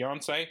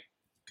ex-fiancée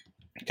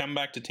come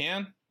back to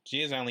town.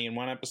 She is only in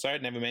one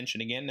episode, never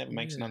mentioned again, never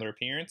makes another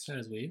appearance. That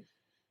is weird.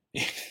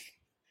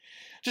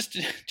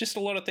 just a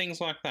lot of things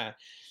like that.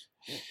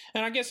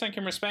 And I guess I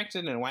can respect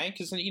it in a way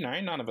because,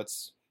 none of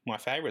it's my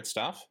favourite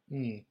stuff.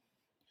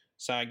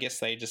 So I guess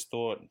they just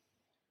thought,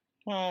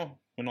 well,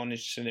 we're not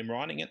interested in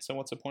writing it, so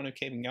what's the point of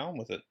keeping going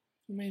with it?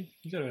 I mean,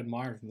 you got to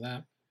admire from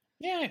that.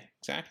 Yeah,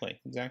 exactly.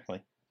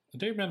 I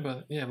do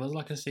remember, there was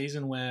a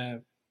season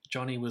where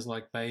Johnny was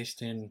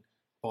based in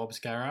Bob's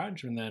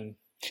garage and then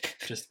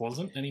just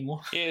wasn't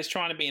anymore. Yeah, he's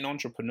trying to be an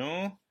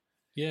entrepreneur.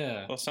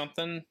 Yeah. Or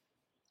something.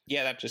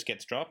 Yeah, that just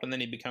gets dropped and then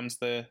he becomes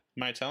the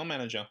motel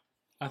manager.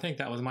 I think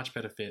that was a much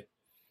better fit.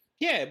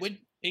 Yeah,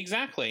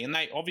 exactly. And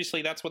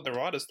obviously that's what the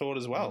writers thought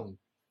as well.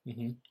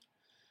 Mm-hmm.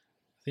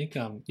 I think,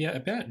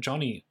 about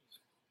Johnny,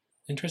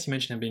 interesting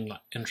mention him being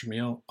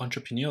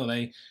entrepreneur.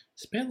 They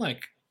spent I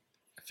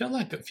felt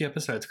like a few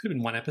episodes, could have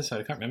been one episode,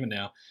 I can't remember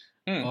now,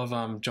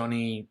 of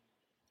Johnny,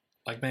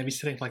 like maybe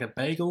sitting like a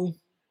bagel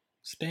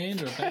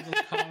stand or a bagel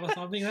cart or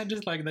something. That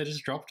just like they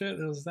just dropped it.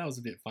 That was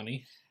a bit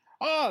funny.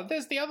 Oh,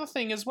 there's the other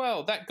thing as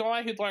well. That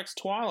guy who likes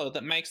Twyla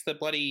that makes the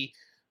bloody,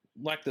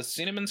 like the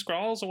cinnamon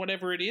scrolls or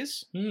whatever it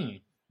is.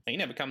 He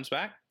never comes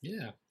back.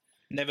 Yeah.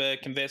 Never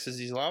confesses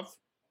his love.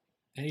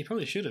 And he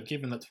probably should have,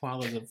 given that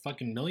Twyla's a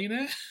fucking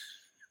millionaire.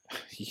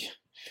 Yeah.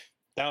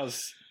 That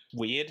was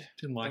weird.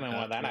 Didn't like don't know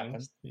why that happened.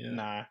 honest. Yeah.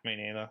 Nah, me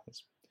neither.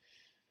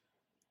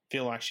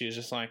 Feel like she was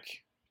just like,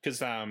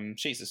 because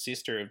she's the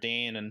sister of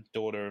Dan and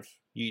daughter of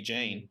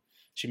Eugene.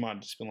 She might have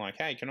just been like,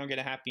 hey, can I get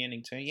a happy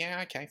ending too?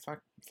 Yeah, okay,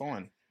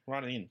 fine.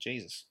 Write it in.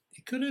 Jesus.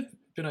 It could have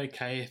been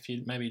okay if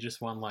you maybe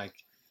just won like,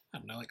 I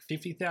don't know, like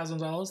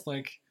 $50,000.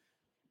 Like,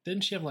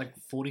 didn't she have like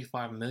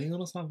 45 million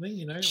or something,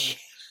 you know? Like,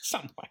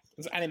 Something like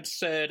it's an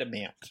absurd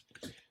amount.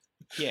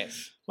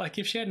 Yes. like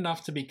if she had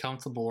enough to be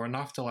comfortable or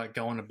enough to like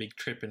go on a big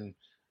trip and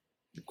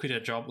quit her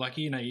job, like,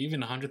 you know,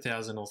 even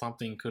 100,000 or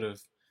something could have,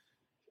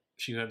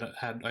 she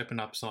had opened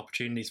up some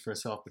opportunities for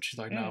herself, but she's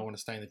like, no, I want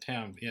to stay in the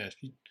town. But yeah,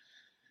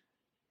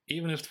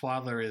 even if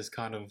Twyla is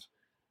kind of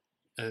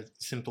a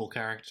simple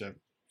character,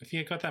 if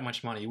you got that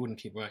much money, you wouldn't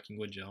keep working,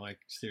 would you? Like,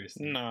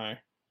 seriously. No.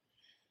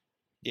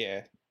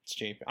 Yeah,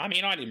 stupid. I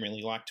mean, I didn't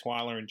really like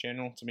Twyla in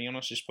general, to be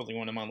honest. She's probably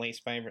one of my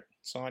least favourite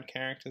side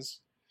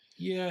characters.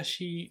 Yeah,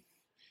 she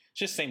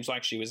Just seems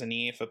like she was an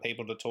ear for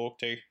people to talk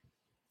to,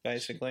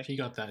 basically. She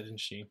got that, didn't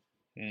she?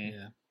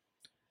 Yeah.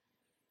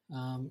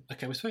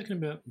 Okay, we've spoken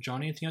about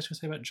Johnny. Anything else you want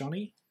to say about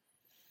Johnny?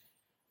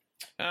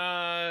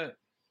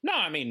 No,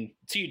 I mean,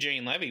 it's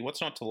Eugene Levy.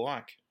 What's not to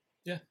like?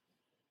 Yeah.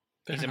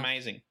 He's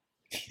amazing.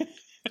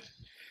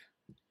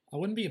 I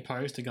wouldn't be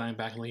opposed to going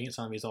back and looking at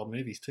some of his old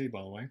movies too,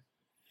 by the way.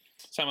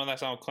 Some of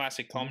those old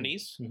classic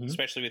comedies,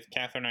 especially with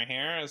Catherine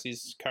O'Hara as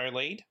his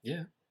co-lead.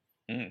 Yeah.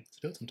 Let's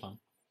do it sometime.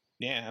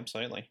 Yeah,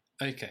 absolutely.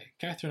 Okay,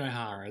 Catherine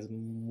O'Hara as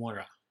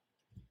Moira.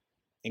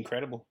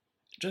 Incredible.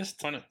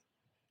 Just one of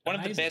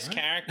the best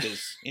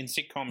characters in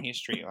sitcom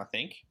history, I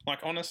think. Like,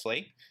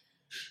 honestly.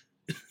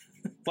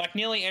 Like,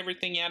 nearly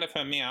everything out of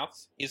her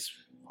mouth is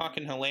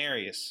fucking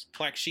hilarious.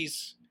 Like,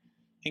 she's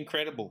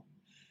incredible.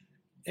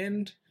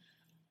 And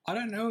I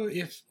don't know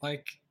if,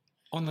 like,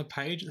 on the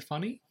page it's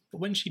funny,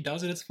 but when she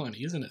does it, it's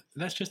funny, isn't it?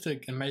 That's just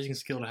an amazing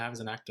skill to have as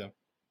an actor.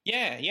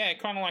 Yeah,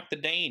 kind of like the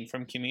Dean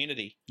from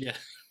Community. Yeah,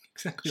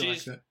 exactly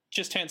like that.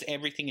 Just turns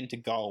everything into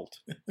gold.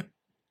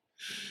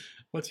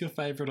 What's your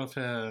favourite of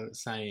her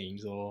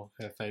sayings or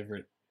her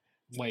favourite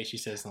way she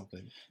says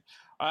something?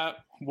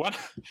 One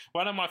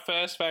of my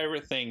first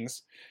favourite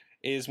things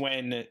is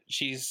when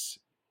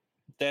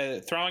they're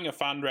throwing a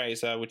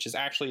fundraiser, which is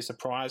actually a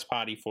surprise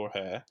party for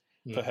her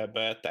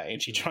birthday,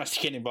 and she tries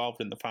to get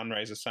involved in the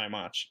fundraiser so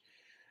much,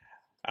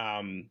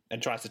 and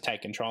tries to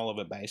take control of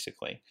it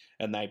basically,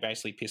 and they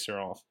basically piss her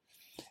off,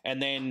 and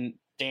then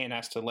Dan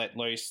has to let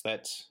loose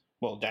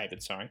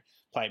David,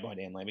 played by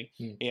Dan Levy,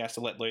 he has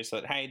to let loose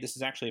that, hey, this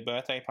is actually a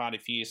birthday party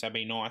for you, so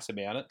be nice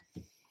about it.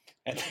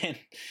 And then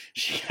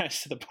she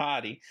goes to the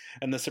party,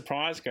 and the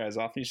surprise goes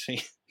off,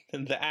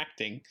 and the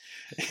acting.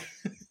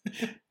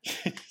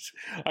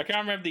 I can't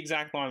remember the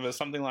exact line, but it's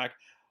something like,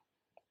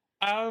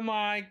 oh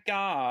my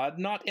God,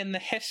 not in the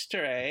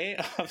history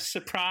of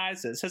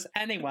surprises has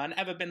anyone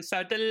ever been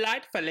so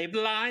delightfully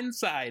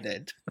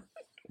blindsided.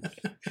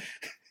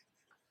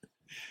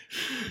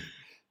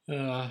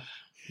 Yeah.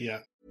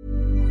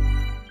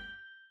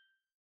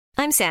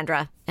 I'm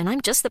Sandra, and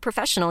I'm just the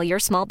professional your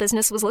small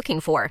business was looking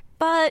for.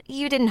 But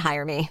you didn't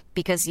hire me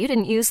because you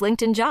didn't use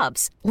LinkedIn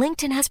Jobs.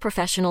 LinkedIn has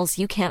professionals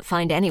you can't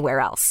find anywhere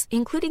else,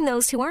 including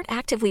those who aren't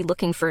actively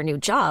looking for a new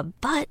job,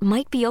 but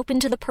might be open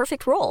to the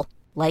perfect role,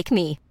 like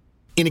me.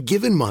 In a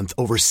given month,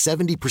 over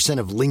 70%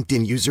 of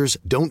LinkedIn users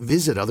don't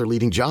visit other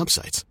leading job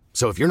sites.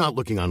 So if you're not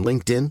looking on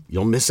LinkedIn,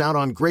 you'll miss out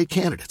on great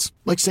candidates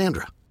like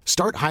Sandra.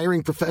 Start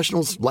hiring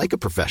professionals like a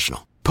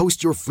professional.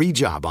 Post your free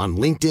job on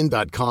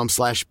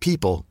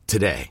linkedin.com/people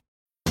today.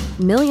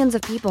 Millions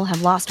of people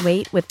have lost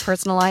weight with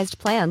personalized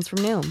plans from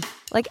Noom.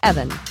 Like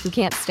Evan, who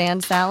can't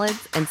stand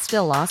salads and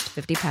still lost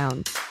 50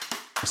 pounds.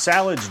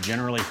 Salads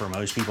generally for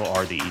most people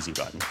are the easy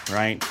button,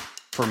 right?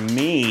 For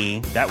me,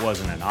 that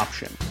wasn't an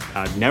option.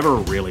 I never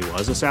really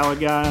was a salad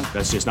guy.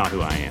 That's just not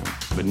who I am.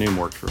 But Noom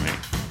worked for me.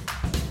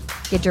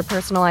 Get your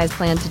personalized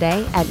plan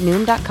today at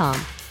Noom.com.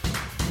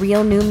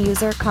 Real Noom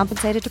user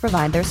compensated to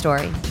provide their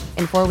story.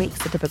 In 4 weeks,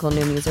 the typical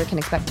Noom user can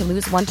expect to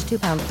lose 1 to 2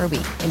 pounds per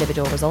week.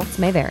 Individual results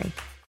may vary.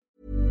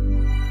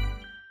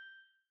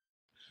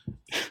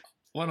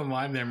 One of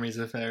my memories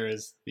of her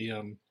is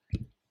the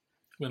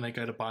when they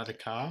go to buy the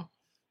car.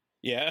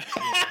 Yeah.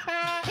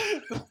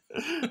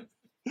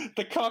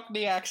 The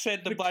Cockney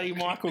accent, the bloody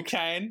Michael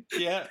Caine.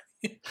 Yeah.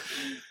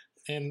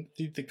 And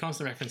the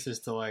constant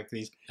references to like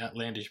these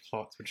outlandish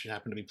plots, which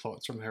happen to be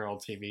plots from her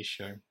old TV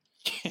show.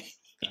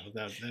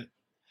 that.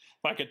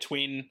 Like a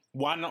twin,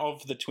 one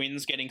of the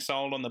twins getting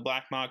sold on the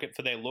black market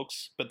for their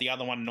looks, but the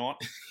other one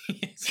not.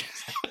 Yes.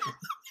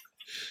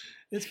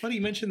 It's funny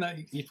you mentioned that.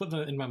 You put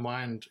that in my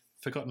mind,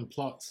 forgotten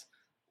plots.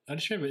 I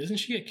just remember, isn't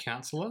she a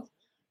counsellor?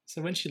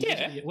 So when she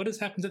Yeah. leaves, what has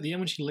happened at the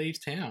end when she leaves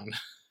town?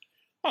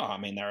 Oh, I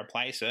mean, they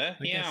replace her.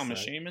 I guess I'm so.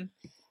 assuming.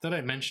 They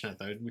don't mention it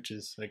though, which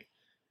is like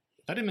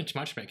they didn't mention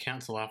much about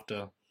council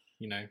after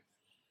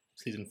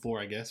season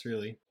 4, I guess.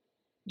 Really,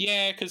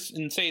 Yeah, because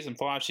in season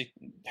 5,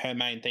 her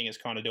main thing is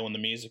kind of doing the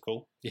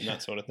musical and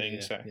that sort of thing.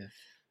 Yeah, so, yeah.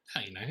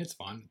 Oh, it's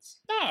fine.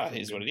 it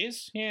is what it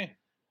is. Yeah.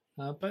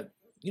 But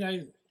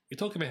you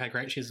talk about how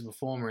great she is as a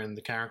performer and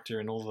the character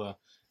and all the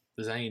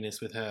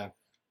zaniness with her.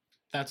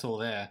 That's all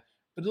there.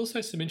 But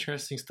also some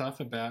interesting stuff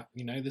about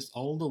this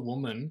older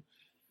woman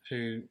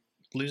who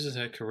loses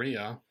her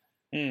career.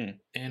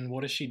 And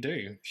what does she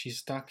do? She's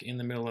stuck in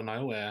the middle of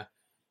nowhere,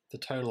 the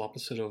total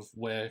opposite of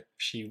where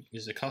she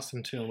is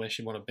accustomed to and where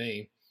she want to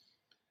be.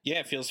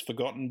 Yeah, feels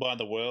forgotten by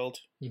the world.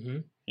 Mm-hmm.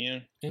 Yeah.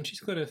 And she's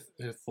got her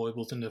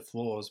foibles and her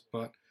flaws,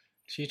 but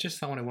she's just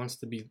someone who wants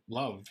to be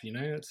loved,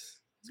 It's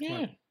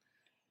Yeah.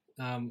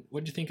 quite,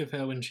 what do you think of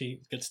her when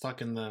she gets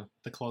stuck in the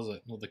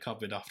closet or the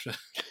cupboard after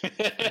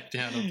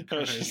down of the It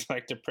was just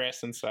like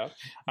depressed and stuff.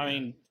 I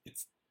mean,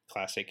 it's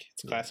classic.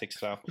 It's classic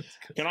stuff.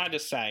 Can I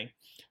just say,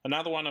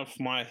 another one of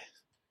my...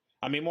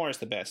 I mean, Moira's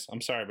the best. I'm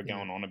sorry we're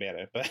going on about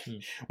it, but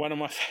one of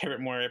my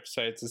favourite Moira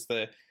episodes is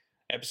the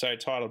episode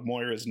titled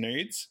Moira's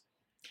Nudes.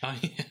 Oh,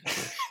 yeah.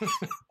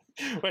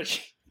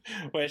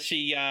 where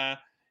she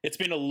it's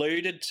been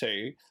alluded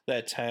to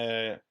that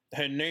her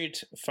nude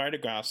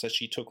photographs that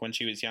she took when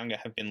she was younger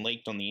have been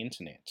leaked on the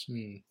internet.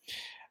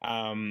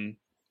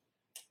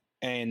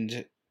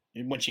 And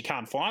when she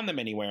can't find them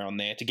anywhere on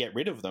there to get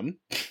rid of them,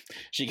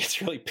 she gets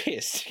really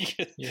pissed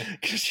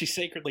because she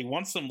secretly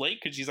wants them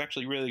leaked because she's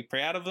actually really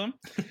proud of them.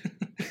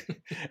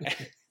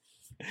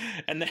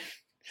 And then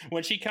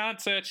when she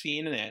can't search the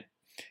internet,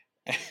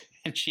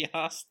 and she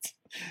asked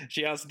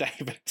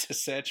David to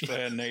search for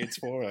her nudes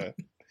for her.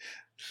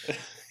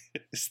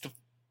 It's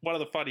one of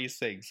the funniest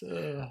things.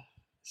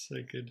 So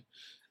good.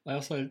 I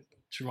also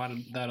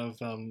reminded that of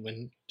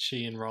when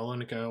she and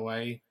Roland go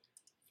away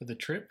for the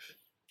trip.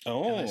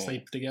 Oh. And they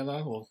sleep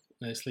together, or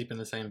they sleep in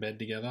the same bed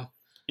together.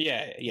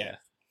 Yeah.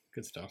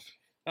 Good stuff.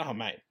 Oh,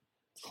 mate.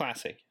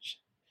 Classic.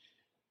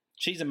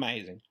 She's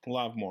amazing.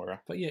 Love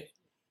Moira. But yeah,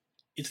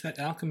 it's that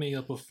alchemy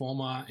of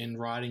performer and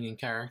writing and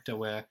character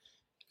where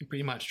you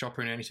pretty much drop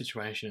her in any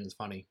situation and it's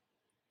funny.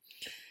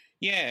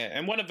 Yeah,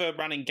 and one of her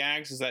running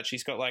gags is that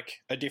she's got like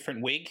a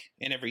different wig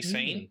in every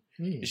scene.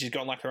 She's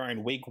got like her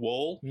own wig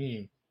wall,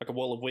 like a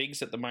wall of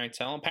wigs at the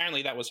motel.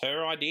 Apparently that was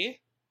her idea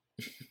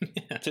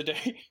to do.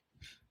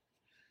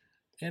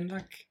 And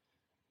like,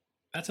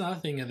 that's another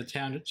thing of the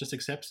town that just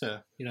accepts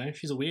her.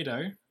 She's a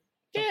weirdo.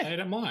 Yeah. They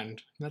don't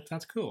mind.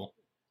 That's cool.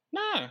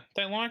 No,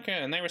 they like her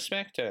and they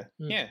respect her.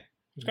 Yeah,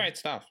 it's great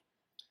stuff.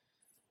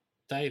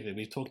 David,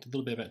 we've talked a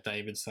little bit about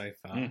David so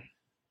far,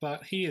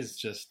 but he is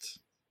just,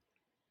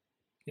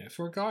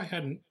 for a guy who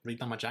hadn't really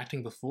done much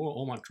acting before,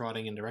 or much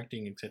writing and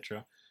directing,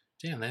 etc.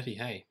 Dan Levy,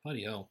 hey,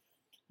 bloody hell.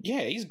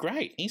 Yeah, he's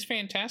great. He's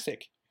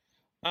fantastic.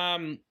 If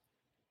I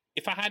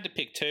had to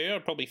pick two,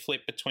 I'd probably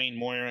flip between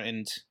Moira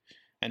and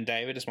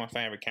David as my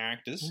favourite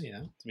characters. Oh,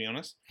 yeah. To be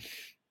honest,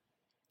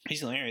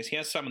 he's hilarious. He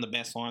has some of the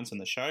best lines in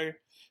the show.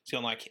 He's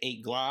got like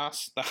 "eat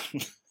glass."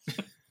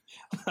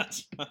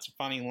 That's a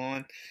funny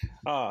line.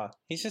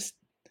 He's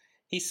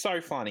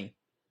so funny.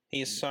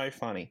 He is so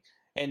funny.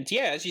 And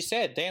yeah, as you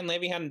said, Dan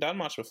Levy hadn't done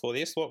much before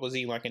this. What was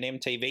he, like an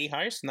MTV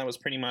host? And that was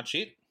pretty much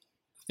it.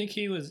 I think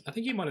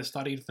he might have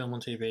studied film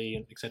and TV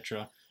and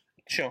etc.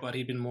 Sure. But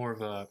he'd been more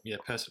of a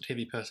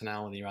TV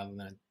personality rather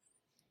than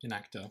an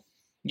actor.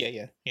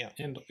 Yeah.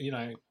 And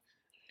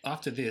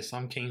after this,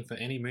 I'm keen for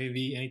any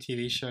movie, any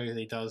TV show that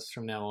he does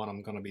from now on.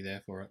 I'm going to be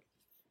there for it.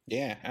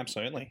 Yeah,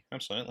 absolutely.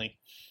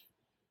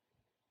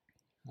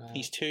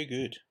 He's too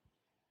good.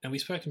 And we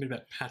spoke a bit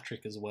about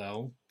Patrick as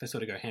well. They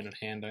sort of go hand in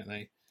hand, don't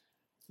they?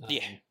 Yeah.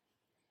 Is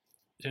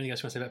there anything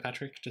else you want to say about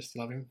Patrick? Just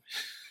love him?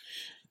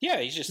 Yeah,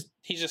 he's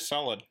just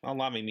solid. I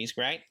love him. He's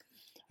great.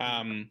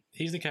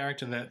 He's the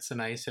character that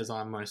Sine says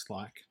I'm most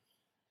like.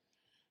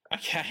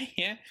 Okay,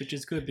 yeah. Which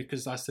is good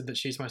because I said that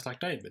she's most like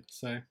David.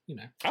 So,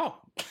 Oh.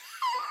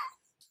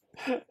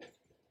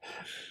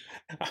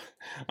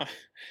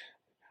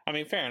 I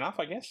mean, fair enough,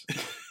 I guess.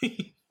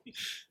 You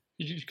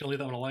just gonna leave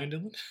that one alone,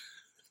 Dylan?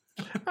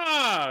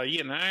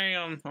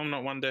 I'm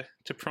not one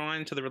to pry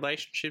into the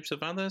relationships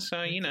of others, so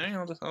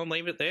I'll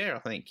leave it there. I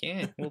think,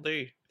 yeah, we'll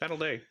do. That'll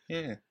do,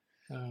 yeah.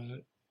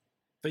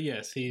 But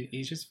yes,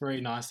 he's just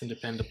very nice and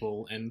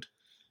dependable, and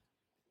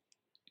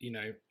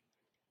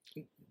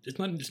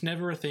it's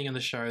never a thing in the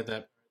show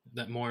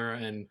that Moira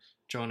and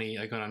Johnny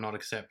are gonna not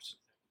accept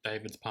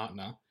David's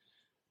partner.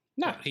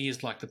 No, but he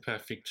is like the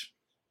perfect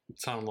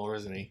son-in-law,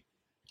 isn't he?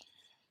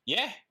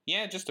 Yeah,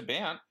 just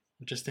about.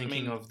 Just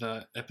thinking of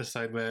the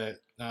episode where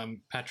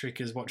Patrick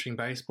is watching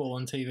baseball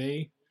on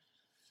TV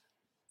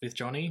with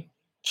Johnny.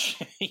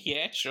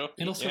 Yeah, sure.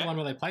 And also one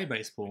where they play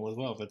baseball as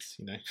well. That's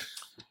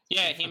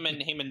Yeah, him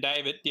and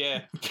David.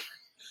 Yeah.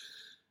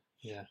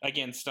 Yeah.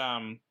 Against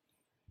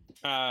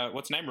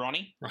what's his name?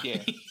 Ronnie.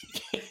 Yeah.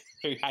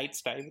 Who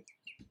hates David?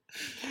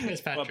 It's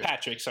Patrick. Well,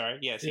 Patrick. Sorry.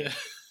 Yes. Yeah.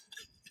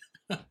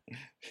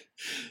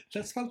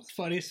 That's not the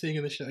funniest thing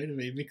in the show to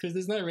me because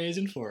there's no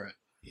reason for it.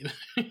 You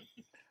know?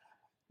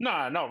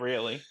 No, not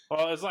really.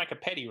 Well, it was like a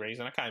petty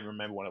reason. I can't even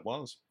remember what it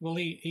was. Well,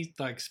 he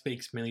like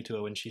speaks meanly to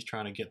her when she's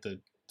trying to get the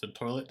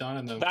toilet done,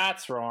 and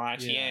That's right.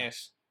 Yeah.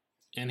 Yes.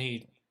 and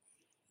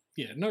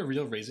no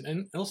real reason,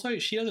 and also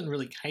she doesn't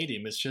really hate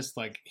him. It's just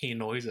like he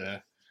annoys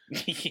her,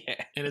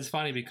 Yeah. and it's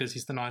funny because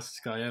he's the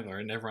nicest guy ever,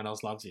 and everyone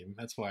else loves him.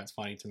 That's why it's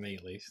funny to me,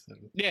 at least.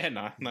 Yeah.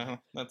 No.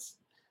 It's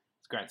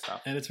great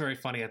stuff. And it's very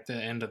funny at the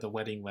end of the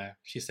wedding where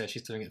she says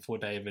she's doing it for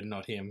David,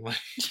 not him.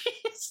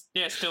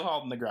 Yeah, still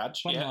holding the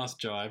grudge. One Yeah. last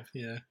jibe,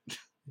 yeah.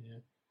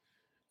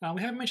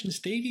 We haven't mentioned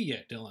Stevie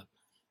yet, Dylan.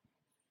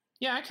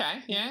 Yeah. Okay.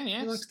 Yeah.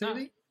 You like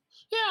Stevie?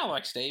 Yeah, I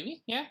like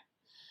Stevie. Yeah.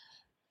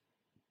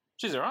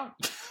 She's alright.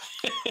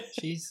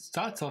 She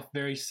starts off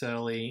very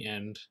surly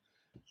and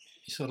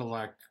sort of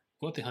like,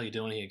 what the hell are you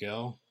doing here,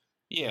 girl?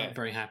 Yeah. Not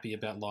very happy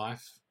about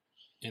life,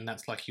 and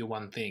that's like your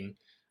one thing.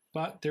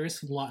 But there is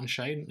some light and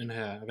shade in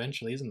her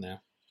eventually, isn't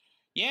there?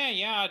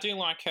 Yeah. I do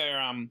like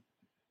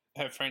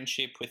her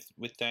friendship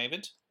with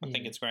David. I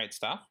think it's great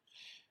stuff.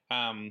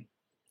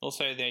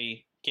 Also,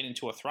 they get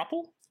into a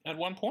throuple at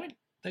one point.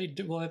 They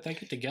do. Well, they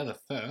get together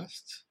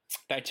first.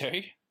 They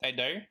do.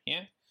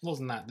 Yeah.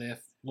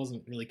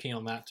 Wasn't really keen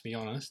on that, to be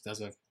honest,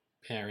 as a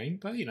pairing.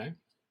 But you know,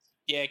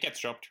 Yeah, it gets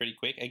dropped pretty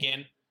quick.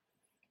 Again,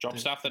 drop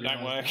stuff that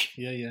don't work.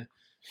 Yeah.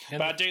 And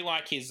But I do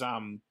like his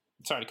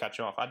sorry to cut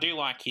you off. I do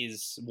like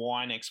his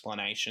wine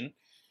explanation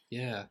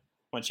yeah.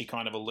 when she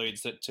kind of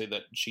alludes it to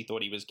that she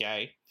thought he was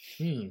gay.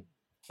 Hmm.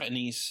 And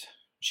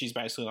she's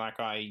basically like,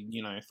 I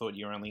thought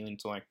you were only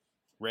into like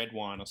red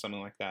wine or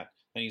something like that.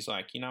 And he's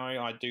like,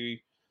 I do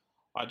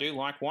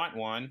like white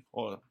wine,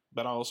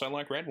 but I also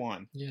like red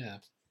wine. Yeah.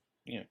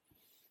 Yeah.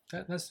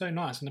 That's so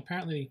nice. And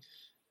apparently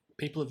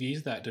people have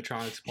used that to try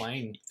and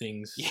explain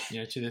things,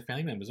 to their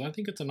family members. I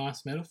think it's a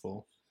nice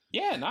metaphor.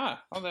 Yeah, no,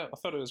 I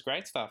thought it was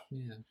great stuff.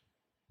 Yeah.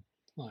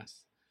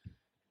 Nice.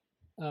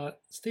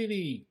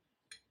 Stevie,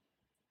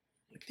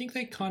 I think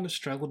they kind of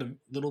struggled a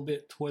little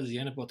bit towards the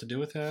end of what to do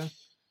with her.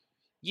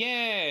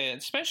 Yeah,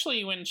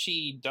 especially when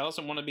she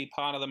doesn't want to be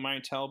part of the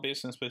motel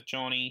business with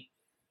Johnny,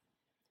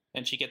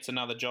 and she gets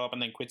another job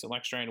and then quits it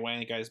like straight away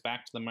and goes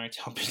back to the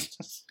motel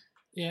business.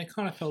 Yeah, it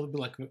kind of felt a bit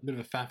like a bit of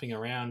a faffing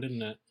around,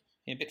 didn't it?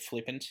 Yeah, a bit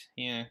flippant,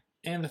 yeah.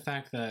 And the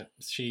fact that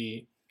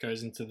she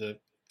goes into the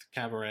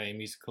cabaret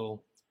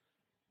musical.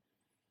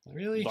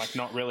 Really? Like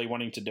not really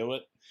wanting to do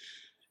it.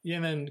 Yeah,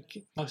 and then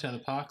knocks out of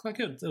the park. Like,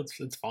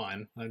 it's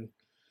fine.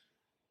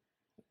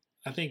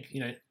 I think,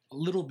 a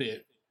little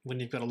bit, when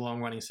you've got a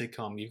long-running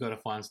sitcom, you've got to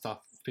find stuff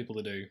for people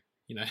to do,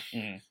 Yeah.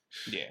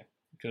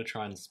 You've got to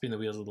try and spin the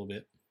wheels a little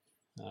bit.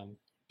 But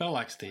I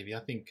like Stevie. I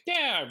think...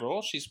 Yeah,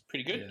 overall, she's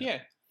pretty good, yeah.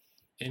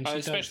 And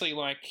especially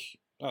like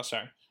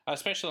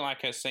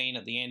her scene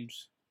at the end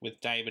with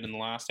David in the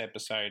last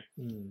episode,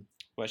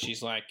 where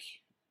she's like,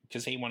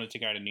 because he wanted to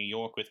go to New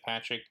York with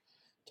Patrick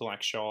to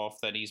like show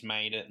off that he's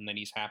made it and that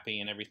he's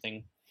happy and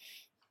everything.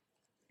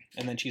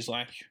 And then she's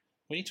like,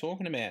 what are you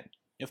talking about?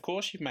 Of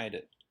course you've made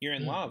it. You're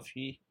in love.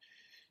 You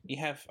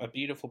have a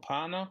beautiful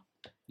partner.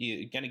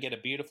 You're going to get a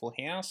beautiful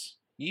house.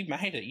 You've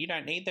made it. You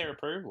don't need their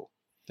approval.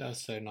 That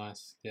was so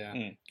nice. Yeah.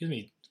 Gives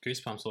me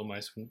goosebumps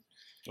almost when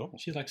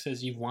she like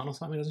says you've won or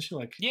something, doesn't she?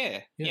 Like, Yeah.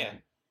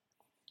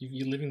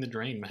 You're living the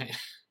dream, mate.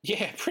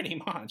 Yeah, pretty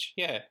much.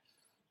 Yeah.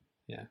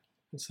 Yeah.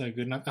 It's so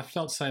good. And I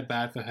felt so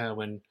bad for her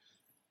when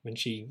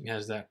she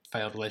has that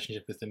failed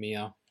relationship with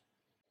Amir.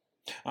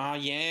 Oh,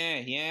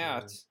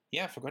 yeah.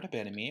 I forgot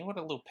about Amir. What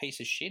a little piece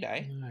of shit,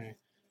 eh? No.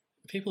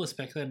 People have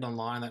speculated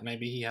online that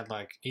maybe he had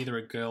like either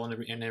a girl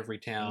in every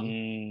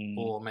town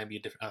or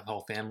maybe a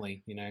whole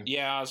family,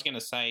 Yeah, I was going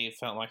to say it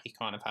felt like he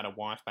kind of had a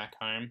wife back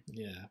home.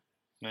 Yeah.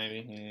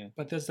 Maybe, yeah.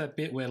 But there's that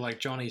bit where like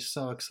Johnny's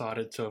so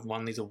excited to have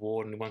won this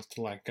award and wants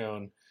to like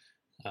go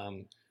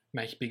and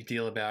make a big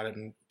deal about it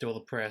and do all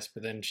the press,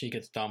 but then she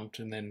gets dumped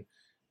and then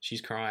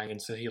she's crying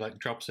and so he like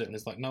drops it and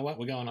is like, no, what?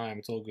 We're going home.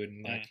 It's all good.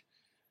 And like,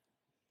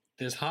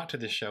 there's heart to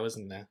this show,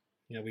 isn't there?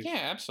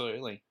 Yeah,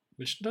 absolutely.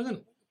 Which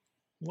doesn't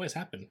always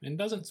happen and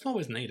it's not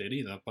always needed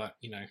either, but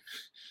And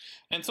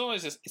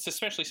it's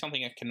especially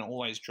something that can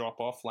always drop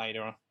off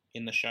later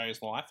in the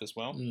show's life as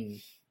well.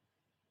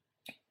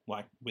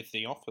 Like with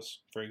The Office,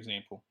 for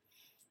example.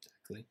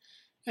 Exactly.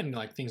 And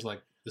like things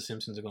like The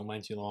Simpsons have gone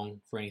way too long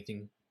for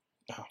anything.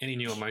 Any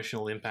new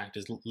emotional impact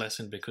is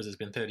lessened because there's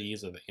been 30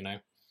 years of it,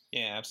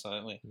 Yeah,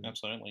 absolutely.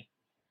 Absolutely.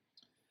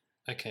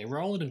 Okay,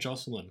 Roland and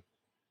Jocelyn.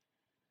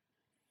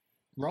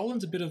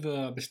 Roland's a bit of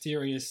a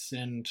mysterious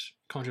and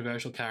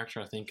controversial character,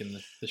 I think, in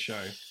the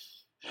show.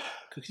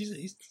 Because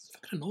he's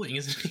fucking annoying,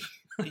 isn't he?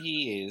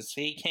 He is.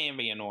 He can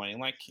be annoying.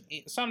 Like,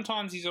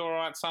 sometimes he's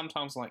alright,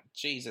 sometimes like,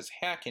 Jesus,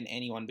 how can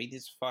anyone be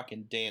this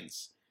fucking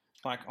dense?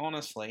 Like,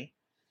 honestly.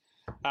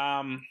 But,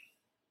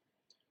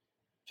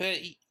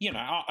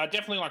 I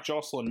definitely like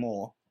Jocelyn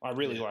more. I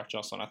really like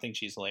Jocelyn. I think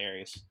she's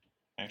hilarious,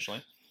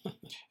 actually.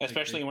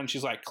 Especially when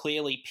she's like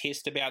clearly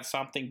pissed about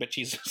something, but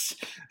she's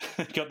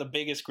got the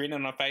biggest grin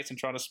on her face and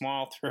trying to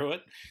smile through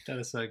it. That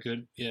is so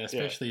good. Yeah,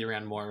 especially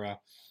around Moira.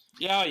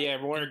 Yeah,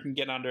 Moira can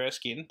get under her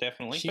skin,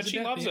 definitely. But she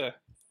loves her.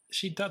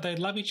 they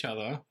love each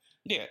other,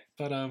 Yeah.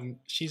 but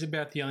she's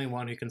about the only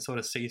one who can sort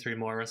of see through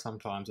Moira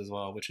sometimes as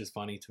well, which is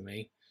funny to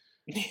me.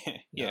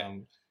 Yeah.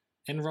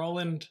 And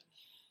Roland,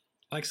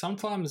 like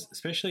sometimes,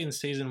 especially in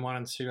season 1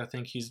 and 2, I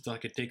think he's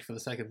like a dick for the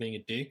sake of being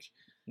a dick.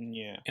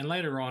 Yeah. And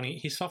later on,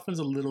 he softens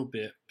a little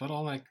bit, but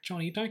I'm like,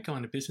 Johnny, don't go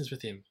into business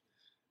with him.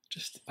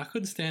 I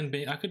couldn't stand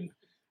I couldn't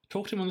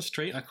talk to him on the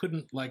street. I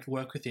couldn't like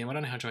work with him. I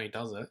don't know how Johnny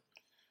does it.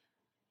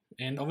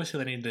 And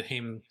obviously, they needed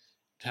him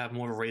to have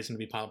more of a reason to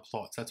be part of the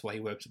plots. That's why he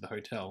works at the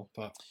hotel.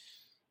 But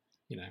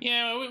you know,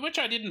 Yeah, which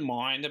I didn't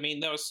mind. I mean,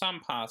 there was some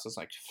parts I was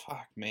like,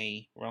 fuck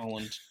me,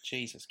 Roland.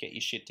 Jesus, get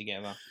your shit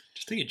together.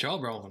 just do your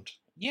job, Roland.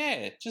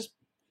 Yeah, just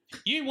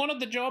you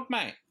wanted the job,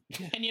 mate,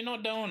 and you're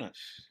not doing it.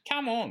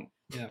 Come on.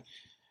 Yeah.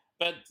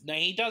 But no,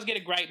 he does get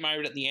a great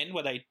moment at the end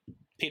where they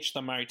pitch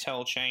the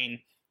motel chain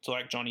to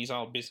like Johnny's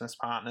old business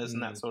partners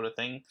and that sort of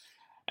thing.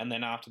 And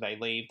then after they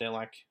leave, they're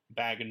like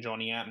bagging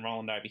Johnny out, and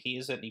Roland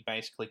overhears it, and he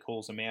basically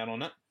calls him out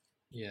on it.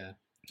 Yeah.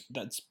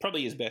 That's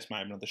probably his best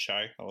moment of the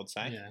show, I would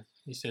say. Yeah.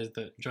 He says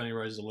that Johnny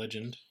Rose is a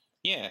legend.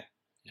 Yeah.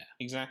 Yeah.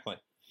 Exactly.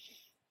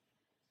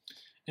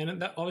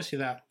 And I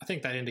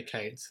think that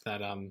indicates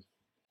that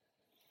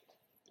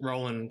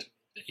Roland,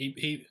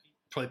 he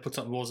probably puts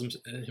up walls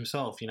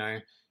himself, you know.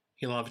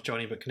 He loves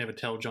Johnny but can never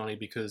tell Johnny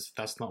because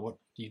that's not what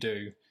you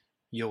do.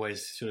 You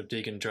always sort of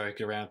dig and joke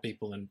around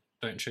people and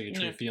don't show your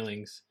true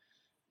feelings.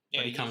 Yeah,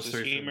 But he comes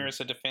through humour as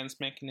a defense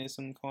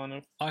mechanism, kind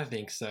of. I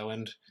think so.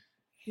 And,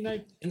 you know,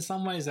 in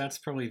some ways that's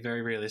probably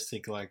very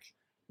realistic. Like,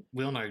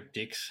 we all know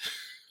dicks.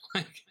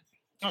 Like,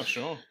 Oh,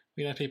 sure.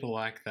 we know people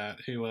like that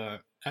who are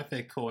at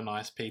their core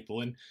nice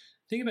people. And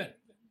think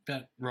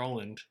about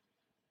Roland.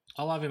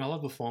 I love him. I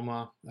love the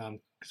former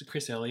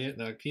Chris Elliott.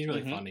 Like, he's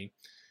really funny.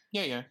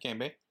 Yeah, can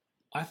be.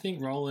 I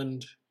think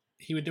Roland,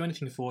 he would do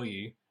anything for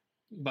you,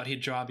 but he'd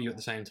drive you at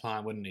the same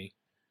time, wouldn't he?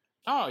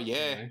 Oh,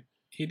 yeah. You know?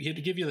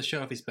 He'd give you the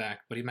shirt off his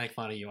back, but he'd make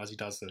fun of you as he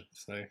does it.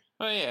 So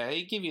Oh, yeah,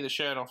 he'd give you the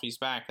shirt off his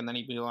back, and then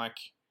he'd be like,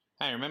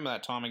 hey, remember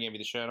that time I gave you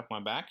the shirt off my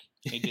back?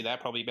 He'd do that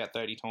probably about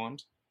 30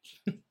 times.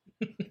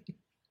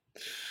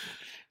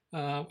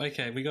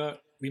 okay,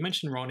 we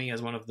mentioned Ronnie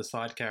as one of the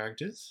side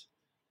characters.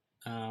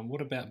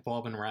 What about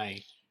Bob and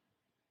Ray?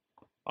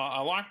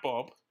 I like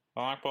Bob.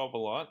 I like Bob a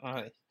lot.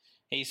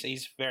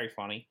 He's very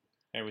funny.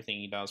 Everything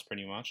he does,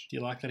 pretty much. Do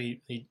you like that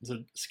he sort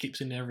of skips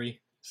in every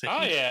second?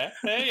 Oh,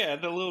 yeah,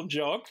 the little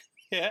jog.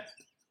 Yeah,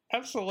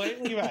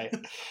 absolutely, mate.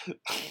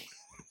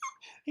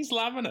 He's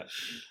loving it.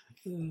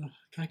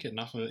 Can't get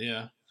enough of it,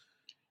 yeah.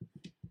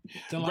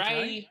 Don't like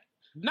Ray?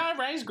 No,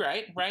 Ray's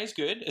great. Ray's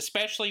good,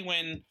 especially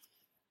when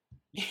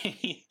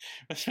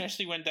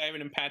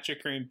David and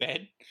Patrick are in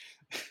bed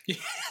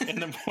in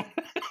the morning.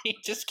 He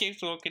just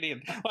keeps walking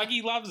in. Like,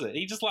 he loves it.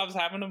 He just loves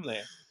having them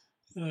there.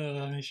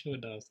 He sure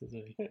does,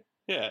 doesn't he?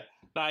 Yeah.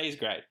 No, he's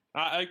great.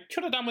 I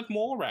could have done with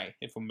more Ray,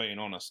 if I'm being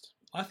honest.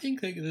 I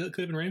think there could have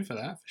been room for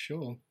that, for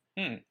sure.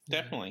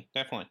 Definitely.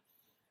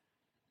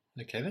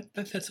 Okay,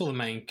 that's all the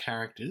main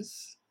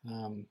characters.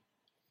 Let's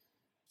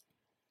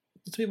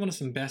move on to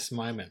some best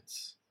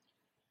moments.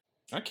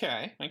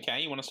 Okay.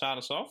 You want to start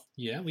us off?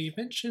 Yeah, well, you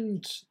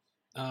mentioned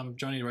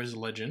Johnny Rose's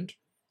legend,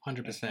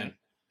 100%.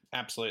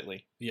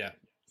 Absolutely. Yeah,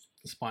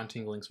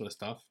 spine-tingling sort of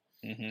stuff.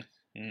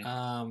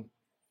 Mm-hmm.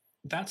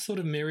 That's sort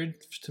of mirrored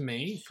to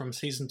me from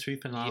season 2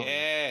 finale.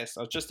 Yes,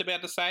 I was just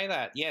about to say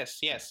that. Yes.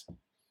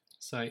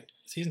 So,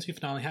 season 2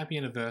 finale, happy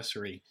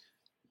anniversary.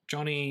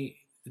 Johnny,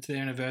 it's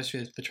their anniversary,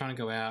 they're trying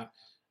to go out.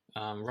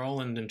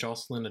 Roland and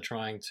Jocelyn are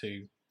trying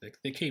to,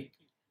 they keep,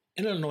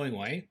 in an annoying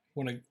way,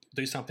 want to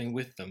do something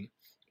with them,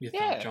 with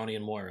Johnny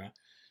and Moira.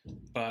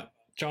 But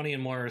Johnny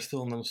and Moira are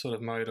still in the sort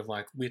of mode of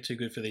like, we're too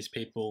good for these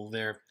people,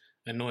 they're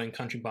annoying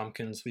country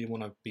bumpkins,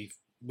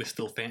 we're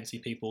still fancy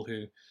people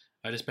who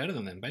are just better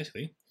than them,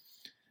 basically.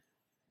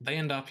 They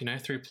end up,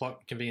 through plot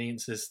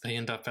conveniences, they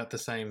end up at the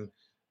same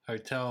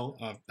hotel,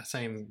 the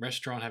same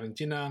restaurant having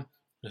dinner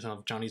with some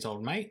of Johnny's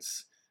old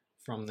mates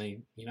from the,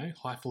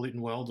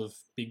 highfalutin world of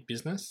big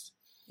business.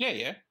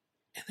 Yeah.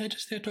 And they're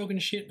just there talking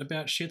shit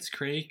about Schitt's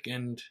Creek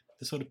and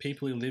the sort of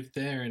people who live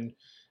there, and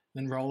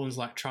then Roland's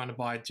like trying to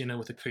buy dinner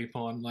with a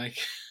coupon. Like,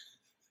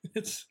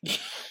 it's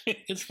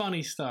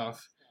funny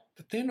stuff.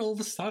 But then all of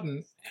a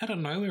sudden, out of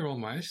nowhere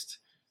almost,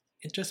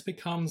 it just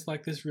becomes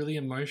like this really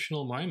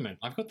emotional moment.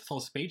 I've got the whole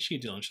speech here,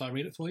 Dylan. Shall I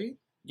read it for you?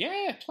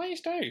 Yeah,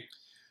 please do.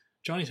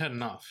 Johnny's had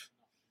enough,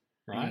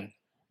 right?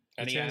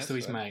 And he turns to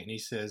his mate and he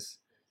says,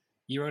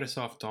 "You wrote us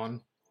off,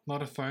 Don.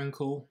 Not a phone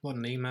call, not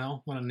an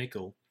email, not a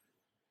nickel.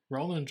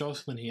 Roland and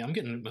Jocelyn here," I'm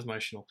getting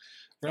emotional.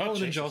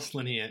 Roland and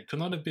Jocelyn here could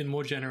not have been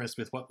more generous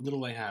with what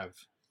little they have.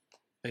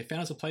 They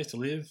found us a place to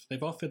live.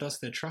 They've offered us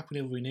their truck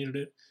whenever we needed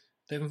it.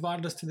 They've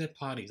invited us to their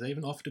parties. They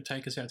even offered to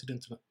take us out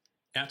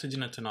to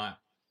dinner tonight.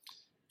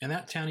 And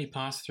that town he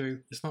passed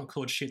through, it's not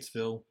called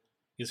Shittsville.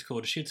 It's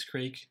called Schitt's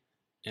Creek,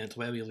 and it's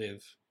where we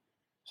live.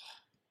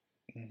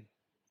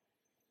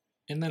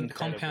 And then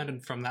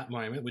compounded from that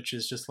moment, which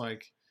is just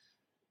like,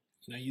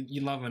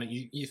 you're loving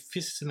it. Your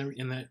fists in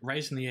the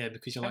raised in the air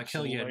because you're like,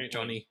 hell yeah,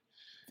 Johnny.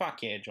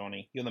 fuck yeah,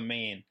 Johnny, you're the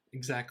man.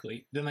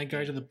 Exactly. Then they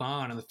go to the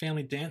barn and the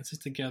family dances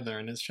together,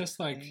 and it's just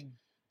like,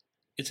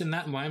 it's in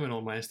that moment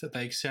almost that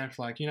they accept,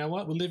 like, you know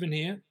what, we're living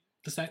here.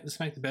 Let's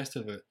make the best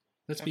of it.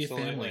 Let's be a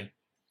family.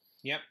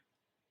 Yep.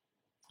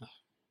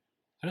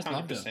 I just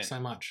loved 100%. it so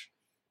much.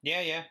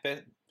 Yeah.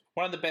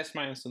 One of the best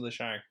moments of the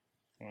show.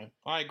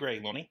 I agree,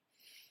 Lonnie.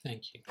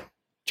 Thank you.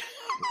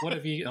 What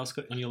have you else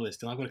got on your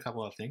list? And I've got a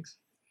couple of things.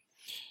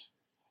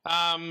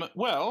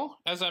 Well,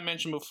 as I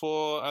mentioned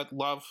before, I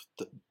love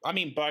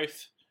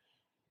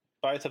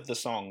both of the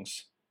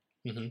songs.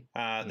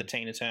 Mm-hmm. The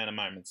Tina Turner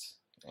moments.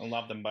 I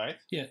love them both.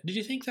 Yeah. Did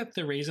you think that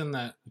the reason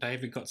that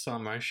David got so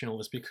emotional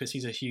was because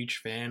he's a huge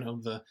fan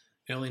of the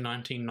early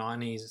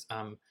 1990s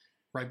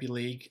rugby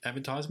league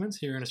advertisements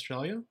here in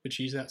Australia, which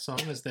use that song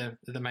as the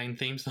main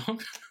theme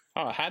song?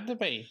 Oh, it had to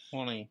be,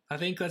 Lonnie. I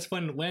think that's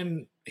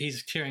when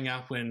he's tearing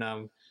up when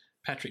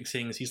Patrick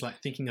sings. He's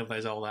like thinking of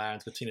those old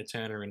ads with Tina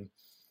Turner, and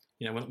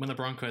you know when the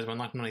Broncos won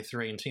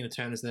 1993 and Tina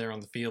Turner's there on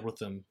the field with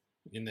them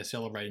and they're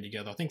celebrating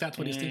together. I think that's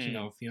what he's thinking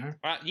of, you know?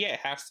 Yeah,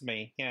 it has to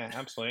be. Yeah,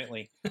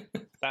 absolutely.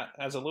 That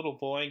as a little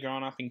boy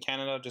growing up in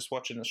Canada, just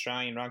watching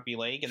Australian rugby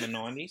league in the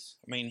 90s.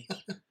 I mean,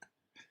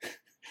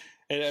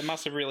 it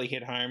must have really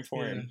hit home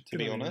for him, to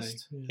be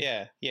honest.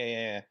 Yeah.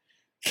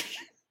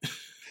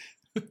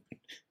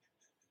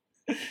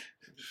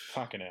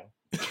 Fucking hell.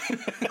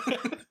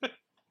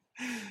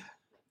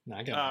 No,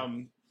 I get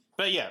it.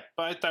 But yeah,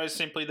 both those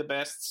simply the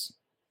bests.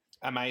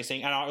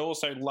 Amazing. And I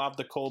also love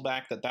the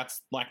callback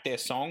that's like their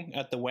song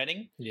at the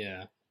wedding.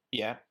 Yeah.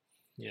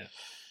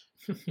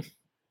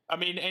 I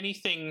mean,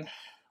 anything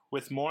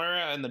with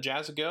Moira and the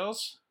Jazz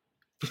Girls,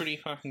 pretty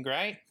fucking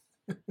great.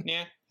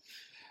 Yeah.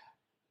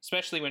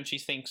 Especially when she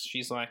thinks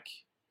she's like,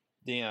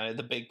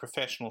 the big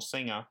professional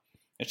singer,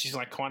 and she's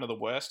like kind of the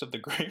worst of the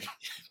group.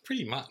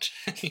 Pretty much.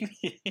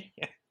 Yeah.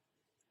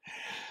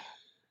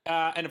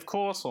 And of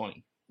course,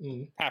 Lonnie,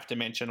 have to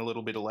mention a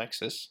little bit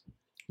Alexis.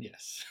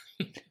 Yes.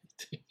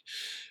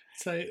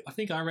 So I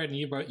think I read, and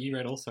you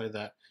read also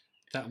that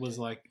was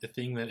like the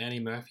thing that Annie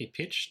Murphy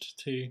pitched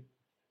to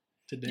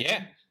Dan.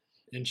 Yeah.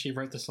 And she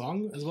wrote the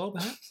song as well,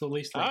 perhaps, or at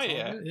least.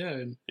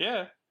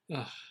 Yeah.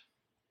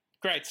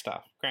 Great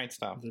stuff. A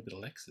little bit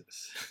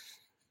Alexis.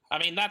 I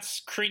mean,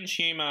 that's cringe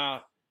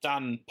humor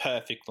done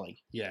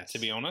perfectly. Yeah. To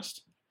be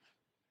honest.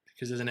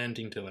 Because there's an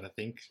ending to it, I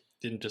think.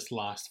 Didn't just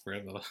last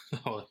forever, the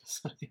whole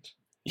episode.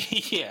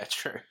 Yeah,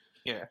 true.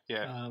 Yeah.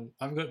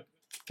 I've got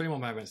 3 more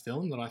moments,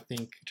 Dylan, that I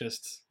think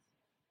just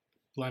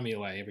blow me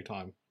away every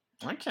time.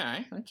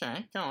 Okay.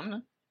 Go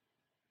on.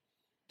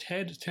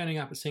 Ted turning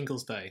up at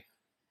Singles Day.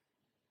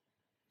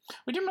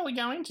 We didn't really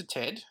go into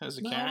Ted as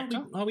a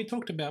character. We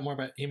talked more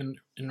about him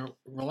in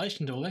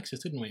relation to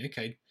Alexis, didn't we?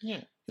 Okay.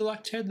 Yeah. You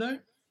like Ted, though?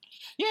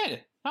 Yeah.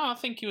 I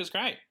think he was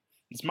great.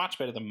 It's much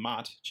better than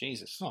Mutt.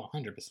 Jesus. Oh,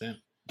 100%.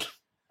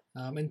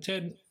 And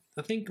Ted,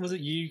 I think, was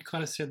it you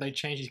kind of said they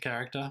changed his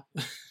character?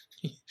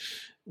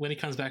 When he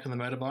comes back on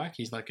the motorbike,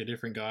 he's like a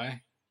different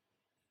guy.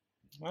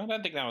 I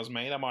don't think that was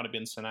me. That might have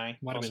been Sine.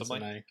 Might have been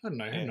Sine. I don't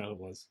know. Who knows it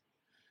was.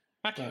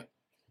 Okay. But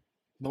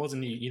that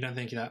wasn't you. You don't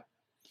think that?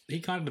 He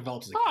kind of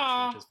developed as a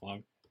character, which is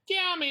fine.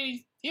 Yeah, I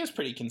mean, he was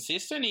pretty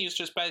consistent. He was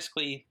just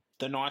basically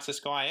the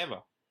nicest guy ever.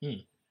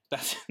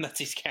 That's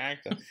his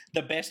character.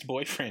 The best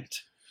boyfriend.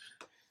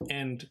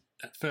 And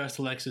at first,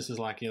 Alexis is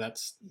like, yeah,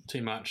 that's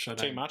too much.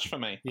 Too much for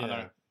me.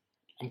 Yeah.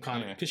 I'm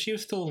kind of... Because she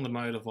was still in the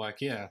mode of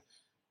like, yeah,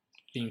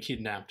 being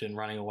kidnapped and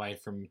running away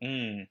from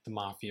the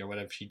mafia or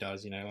whatever she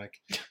does, you know, like...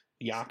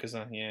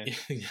 Yakuza, yeah.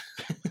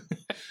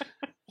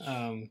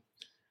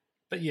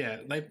 But yeah,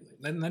 they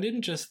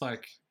didn't just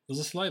like... It was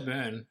a slow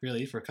burn,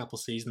 really, for a couple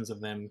seasons of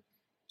them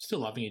still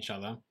loving each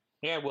other.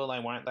 Yeah, will they,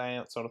 won't they,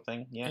 that sort of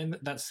thing, yeah. And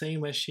that scene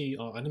where she...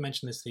 Oh, I didn't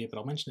mention this here, but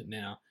I'll mention it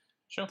now.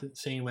 Sure. The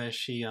scene where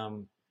she... I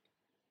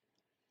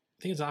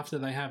think it's after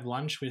they have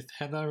lunch with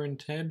Heather and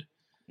Ted.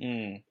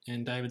 And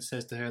David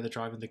says to her, they're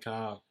driving the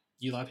car,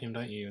 you love him,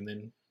 don't you? And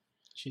then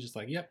she's just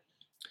like, yep,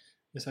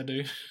 yes, I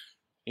do.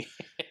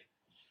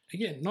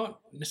 Again,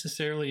 not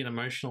necessarily an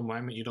emotional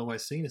moment you'd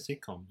always see in a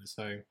sitcom.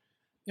 So,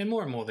 and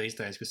more these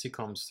days, because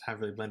sitcoms have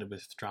really blended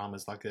with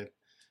dramas.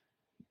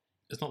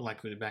 It's not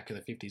like we were back in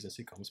the 50s in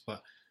sitcoms,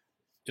 but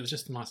it was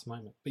just a nice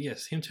moment. But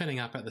yes, him turning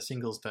up at the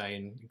Singles Day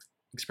and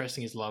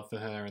expressing his love for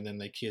her, and then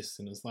they kiss,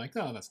 and it's like,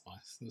 oh, that's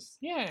nice.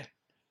 Yeah.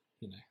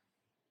 You know.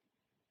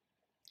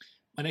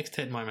 My next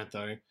Ted moment,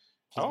 though,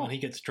 is when he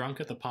gets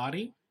drunk at the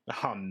party.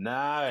 Oh, no.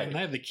 And they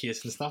have the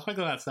kiss and stuff. I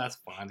go, that's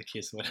fine, the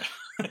kiss, whatever.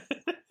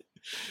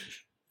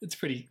 It's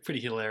pretty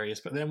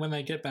hilarious. But then when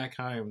they get back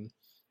home,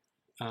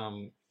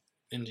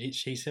 and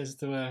she says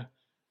to her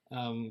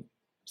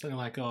something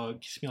like, oh,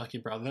 kiss me like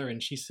your brother.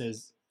 And she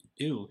says,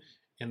 ew.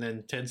 And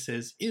then Ted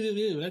says,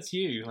 ew, that's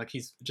you. Like,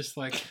 he's just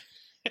like...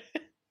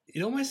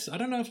 It almost... I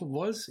don't know if it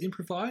was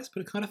improvised,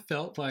 but it kind of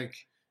felt like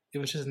it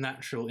was just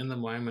natural in the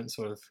moment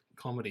sort of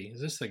comedy.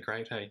 It's just so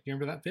great, hey? You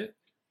remember that bit?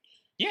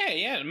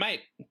 Yeah, mate.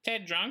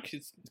 Ted drunk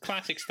is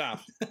classic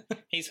stuff.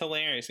 He's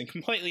hilarious and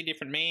completely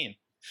different man.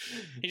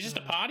 He's just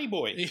a party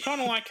boy. He's kind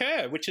of like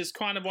her, which is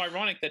kind of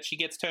ironic that she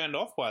gets turned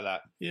off by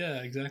that.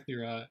 Yeah, exactly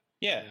right.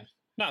 Yeah.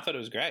 No, I thought it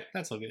was great.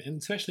 That's all good. And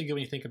especially good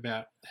when you think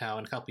about how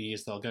in a couple of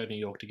years they'll go to New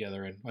York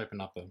together and open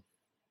up a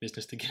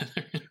business together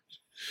and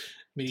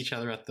meet each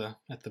other at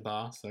the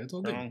bar. So it's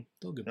all good. Wrong.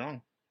 It's all good.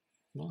 Wrong.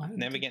 Well,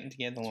 Never getting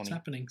together, it's Lonnie.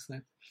 happening. So,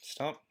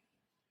 Stop.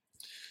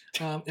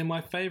 and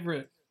my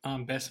favourite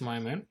best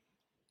moment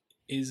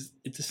is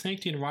it's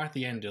sneaked in right at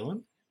the end,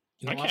 Dylan,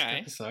 in the last Okay.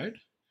 episode,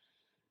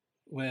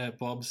 where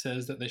Bob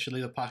says that they should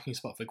leave a parking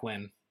spot for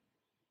Gwen.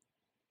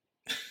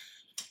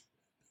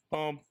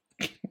 Bob.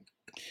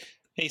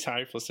 He's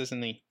hopeless,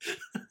 isn't he?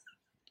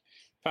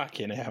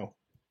 Fucking hell.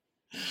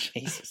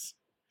 Jesus.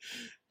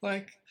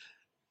 Like,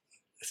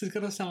 this is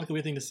going to sound like a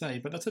weird thing to say,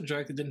 but that's a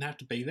joke that didn't have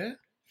to be there.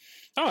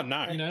 Oh,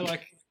 no. You know,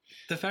 like,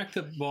 the fact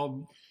that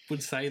Bob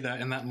would say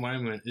that in that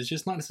moment is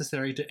just not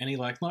necessary to any,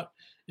 like, not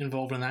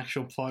involved in an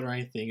actual plot or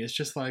anything. It's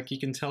just like you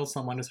can tell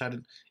someone has had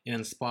an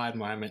inspired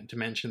moment to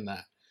mention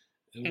that.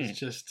 It was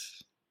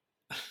just...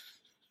 I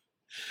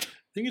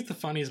think it's the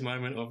funniest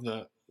moment of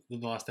the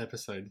last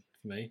episode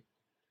for me.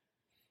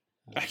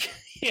 Okay.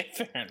 Yeah,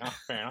 fair enough.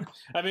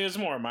 I mean, it was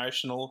more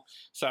emotional,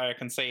 so I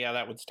can see how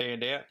that would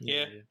stand out.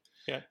 Yeah.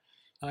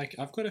 Like,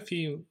 I've got a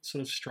few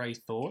sort of stray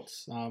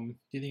thoughts.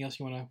 Anything else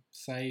you want to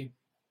say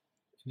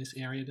in this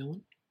area,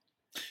 Dylan?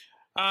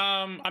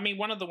 I mean,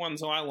 one of the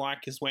ones I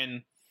like is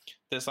when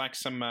there's like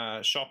some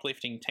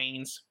shoplifting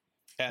teens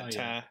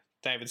at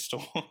David's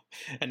store,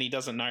 and he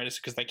doesn't notice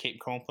because they keep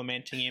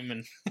complimenting him.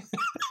 And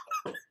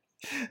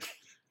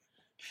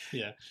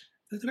yeah.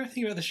 The great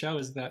thing about the show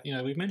is that, you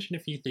know, we've mentioned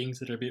a few things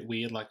that are a bit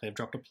weird, like they've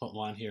dropped a plot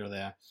line here or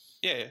there.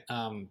 yeah,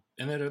 And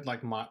they're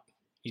like,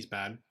 he's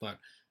bad, but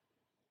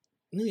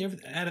nearly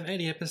out of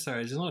 80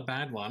 episodes, there's not a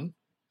bad one.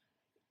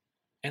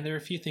 And there are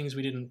a few things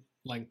we didn't,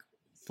 like,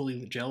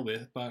 fully gel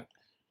with, but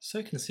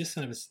so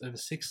consistent over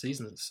 6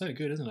 seasons. It's so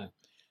good, isn't it?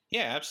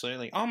 yeah,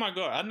 absolutely. Oh my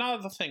god,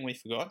 another thing we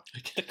forgot: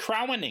 the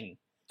crowing.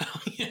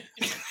 Oh, yeah.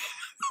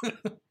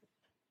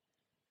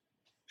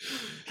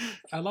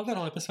 I love that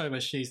whole episode where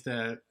she's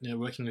there, you know,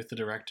 working with the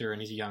director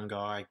and he's a young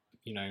guy,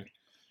 you know.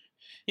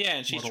 Yeah,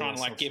 and she's Model trying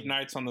to like herself give and-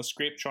 notes on the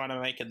script, trying to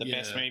make it the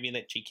best Yeah. movie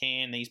that she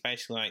can. And he's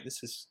basically like,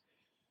 "This is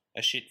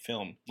a shit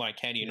film. Like,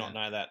 how do you not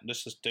know that?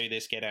 Let's just do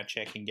this, get our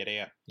check, and get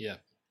out." Yeah.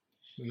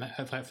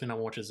 Hopefully no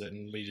one watches it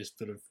and we just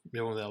sort of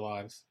go on with our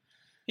lives.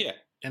 Yeah.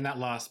 And that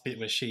last bit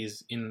where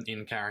she's in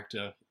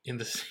character in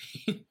the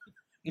scene.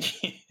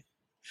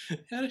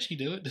 How does she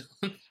do it?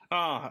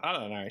 Oh, I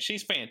don't know.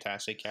 She's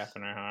fantastic,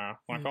 Catherine O'Hara.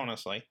 Like,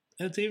 honestly.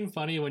 It's even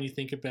funnier when you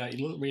think about,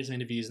 you read some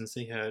interviews and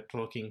see her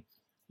talking.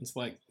 It's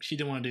like she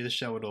didn't want to do the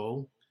show at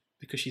all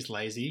because she's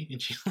lazy,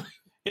 and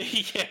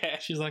Yeah.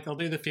 she's like, I'll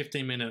do the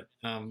 15-minute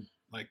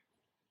like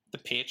The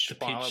pitch, the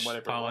pilot, pitch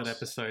whatever pilot it was.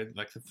 episode,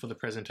 like for the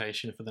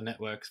presentation for the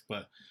networks,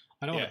 but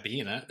I don't want to be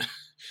in it.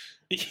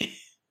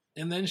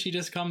 And then she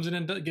just comes in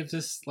and gives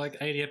us like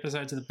 80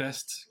 episodes of the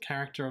best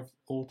character of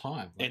all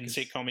time. Like In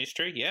sitcom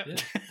history, yep.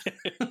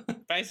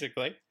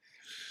 Basically.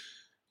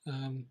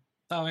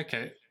 Oh,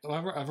 okay.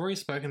 Well, I've already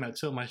spoken about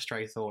two of my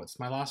stray thoughts.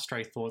 My last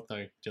stray thought,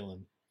 though,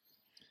 Dylan.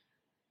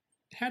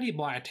 How do you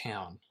buy a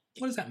town?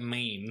 What does that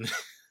mean?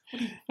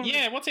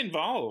 Yeah, what's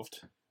involved?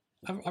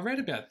 I read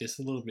about this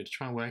a little bit to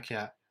try and work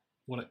out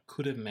what it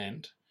could have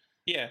meant.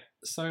 Yeah.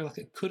 So, like,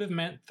 it could have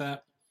meant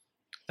that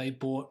they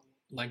bought,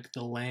 like,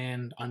 the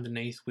land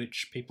underneath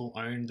which people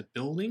own the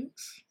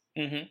buildings.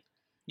 Mm-hmm.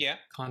 Yeah.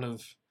 Kind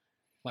of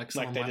like Like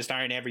someone they might- just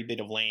own every bit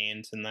of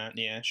land and that.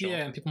 Yeah, sure.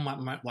 Yeah, and people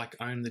might like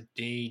own the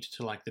deed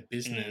to like the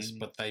business, Mm.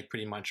 but they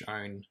pretty much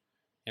own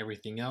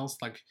everything else.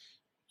 Like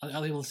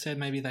other people said,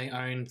 maybe they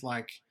owned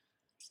like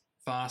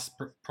vast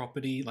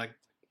property like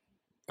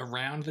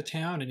around the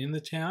town and in the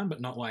town, but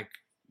not like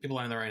people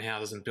own their own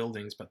houses and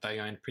buildings, but they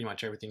own pretty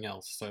much everything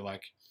else. So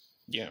like,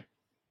 Yeah.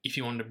 if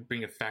you wanted to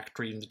bring a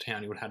factory into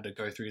town, you would have to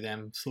go through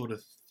them, sort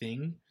of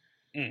thing.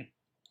 Mm.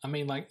 I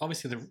mean, like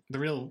obviously the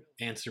real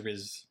answer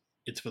is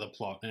it's for the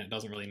plot, and it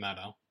doesn't really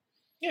matter.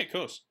 Yeah, of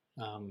course.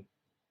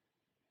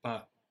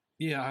 But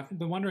yeah, I've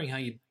been wondering how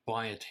you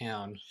buy a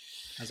town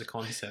as a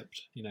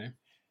concept, you know?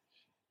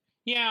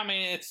 Yeah, I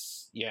mean,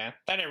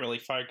 they don't really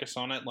focus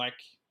on it. Like,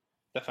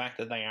 the fact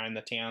that they own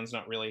the town's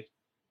not really,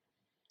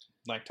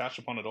 like, touched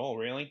upon at all,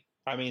 really.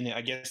 I mean, I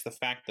guess the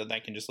fact that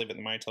they can just live at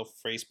the motel for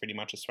free is pretty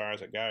much as far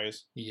as it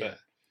goes. Yeah. But,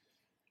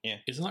 yeah.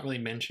 It's not really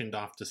mentioned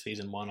after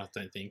season 1, I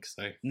don't think,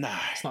 so No.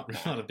 it's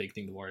not a big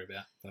thing to worry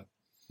about. But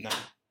No.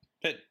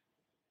 But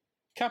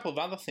a couple of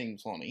other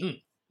things, Lonnie.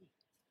 Mm.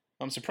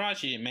 I'm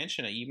surprised you didn't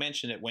mention it. You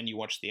mentioned it when you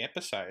watched the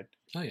episode.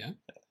 oh yeah.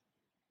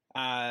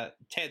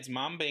 Ted's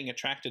mum being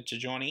attracted to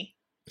Johnny,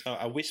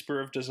 a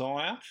whisper of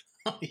desire.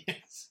 Oh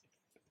yes.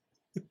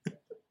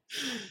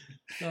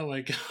 Oh my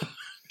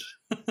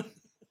god.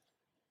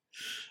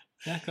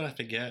 How could I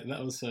forget?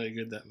 That was so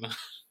good, that month.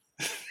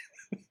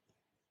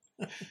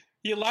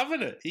 You're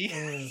loving it.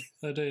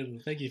 I do.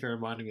 Thank you for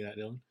reminding me of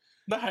that, Dylan.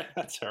 No,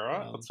 that's all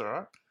right. That's all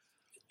right.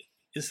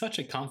 It's such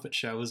a comfort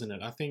show, isn't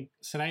it? I think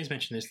Sanae's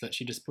mentioned this, that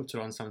she just puts it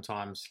on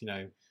sometimes, you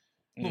know,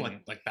 more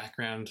like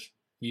background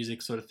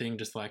music sort of thing,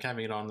 just like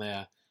having it on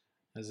there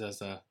as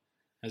a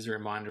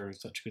reminder of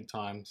such good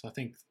times. I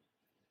think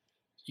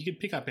you could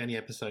pick up any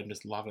episode and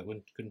just love it,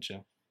 couldn't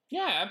you?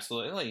 Yeah,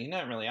 absolutely. You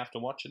don't really have to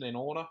watch it in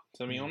order,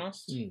 to be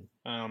honest.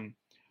 I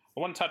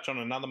want to touch on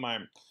another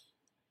moment.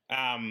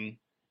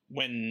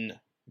 When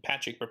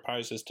Patrick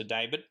proposes to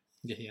David.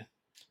 Yeah.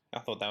 I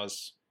thought that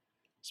was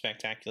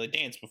spectacular.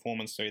 Dan's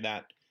performance through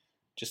that,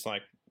 just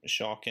like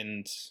shock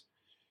and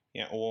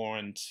awe,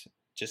 and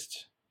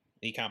just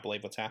you can't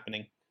believe what's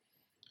happening.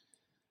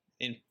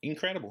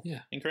 Incredible.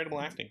 Yeah.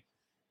 Incredible acting.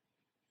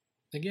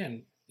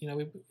 Again,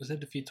 we've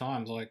said a few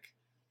times, like,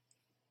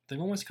 they've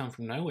almost come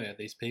from nowhere,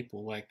 these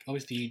people. Like,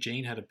 obviously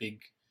Eugene had a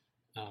big,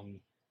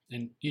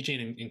 and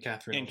Eugene and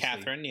Catherine. And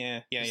Catherine,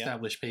 yeah.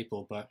 Established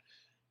people, but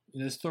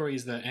the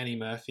stories that Annie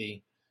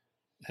Murphy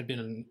had been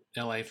in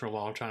LA for a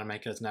while trying to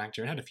make it as an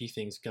actor and had a few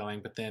things going,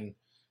 but then...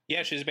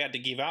 Yeah, she was about to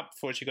give up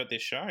before she got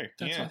this show.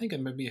 I think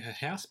maybe her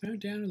house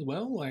burnt down as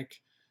well,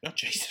 like... Oh,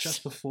 Jesus.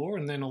 Just before,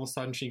 and then all of a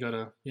sudden she got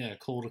a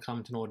call to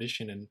come to an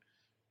audition and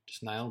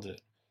just nailed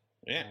it.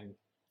 Yeah.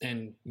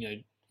 And,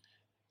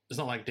 it's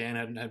not like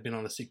Dan had been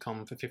on a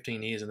sitcom for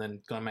 15 years and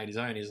then gone and made his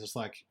own. He's just,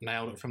 like,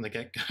 nailed it from the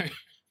get-go.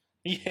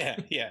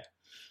 Yeah.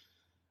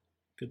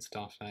 Good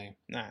stuff, eh?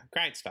 Nah,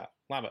 great stuff.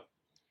 Love it.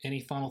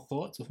 Any final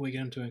thoughts before we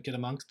get into Get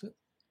Amongst It?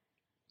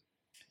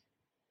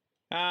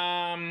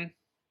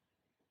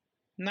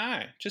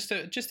 No, just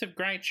a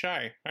great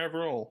show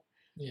overall.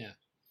 Yeah.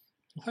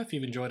 I hope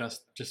you've enjoyed us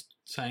just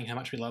saying how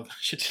much we love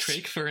Schitt's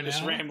Creek for an hour.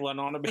 Just rambling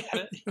on about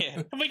it.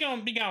 Yeah. We're going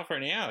to be going for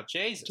an hour.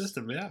 Jesus. Just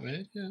about,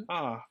 man. Yeah.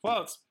 Oh,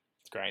 well, it's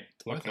great.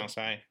 What can I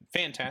say?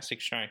 Fantastic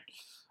show.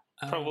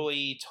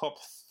 Probably top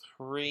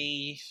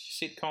 3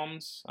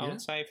 sitcoms, I would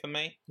say, for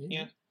me.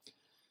 Yeah.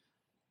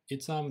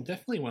 It's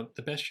definitely one of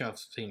the best show I've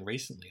seen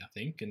recently, I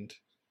think. And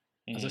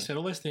as I said,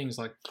 all those things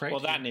like great.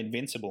 Well, that and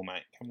Invincible,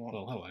 mate. Come on.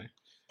 Well,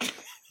 hello.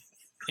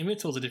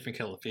 Invincible's a different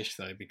kettle of fish,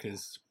 though,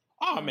 because.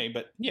 Oh, I mean,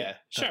 but yeah,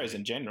 shows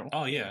in general.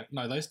 Oh, yeah.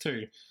 No, those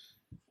two.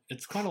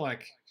 It's kind of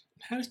like,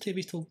 how does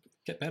TV still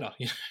get better?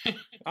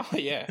 Oh,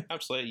 yeah,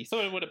 absolutely. You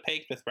thought it would have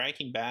peaked with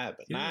Breaking Bad,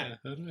 but no. Yeah,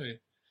 I know.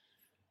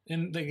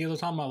 And there was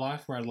a time in my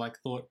life where I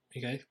thought,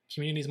 okay,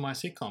 Community's my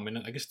sitcom, and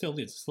I guess still is.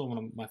 It's still one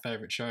of my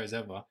favourite shows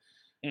ever.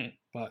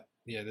 But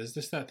yeah, there's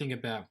just that thing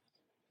about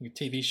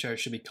TV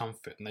shows should be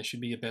comfort, and they should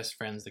be your best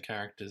friends, the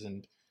characters,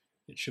 and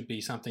it should be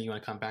something you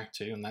want to come back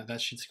to, and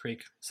that's Schitt's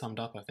Creek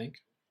summed up, I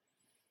think.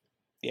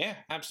 Yeah,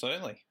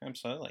 absolutely. Now,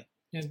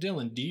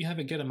 Dylan, do you have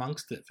a Get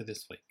Amongst It for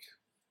this week?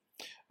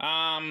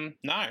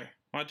 No,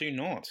 I do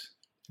not.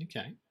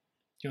 Okay.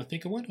 Do you want to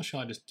think of one, or shall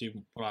I just do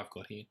what I've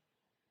got here?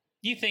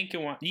 You think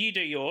of one. You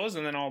do yours,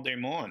 and then I'll do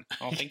mine.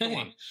 I'll think of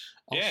one.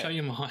 I'll show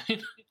you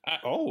mine.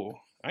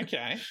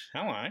 Okay.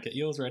 Hello. Get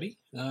yours ready.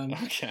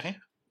 Okay.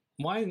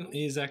 Mine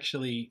is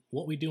actually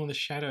What We Do in the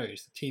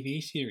Shadows, the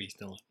TV series,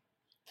 Dylan.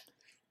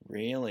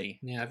 Really?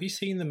 Now, have you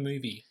seen the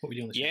movie, What We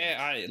Do in the Shadows?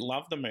 Yeah, I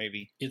love the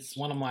movie. It's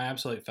one of my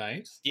absolute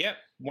faves. Yep,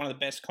 one of the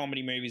best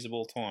comedy movies of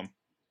all time.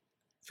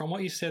 From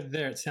what you said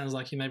there, it sounds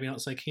like you're maybe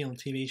not so keen on the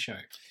TV show.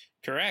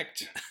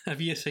 Correct.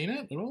 Have you seen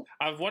it at all?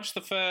 I've watched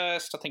the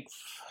first, I think,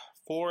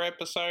 4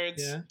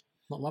 episodes. Yeah,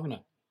 not loving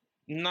it.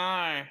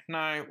 No.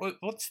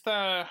 What's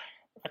the...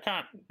 I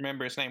can't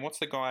remember his name. What's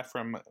the guy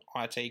from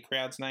IT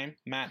Crowd's name?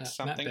 Matt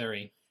something? Matt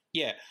Berry.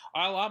 Yeah,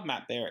 I love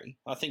Matt Berry.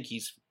 I think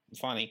he's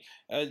funny.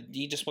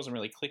 He just wasn't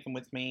really clicking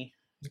with me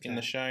in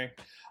the show.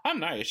 I don't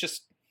know. It's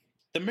just...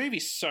 The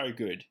movie's so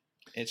good.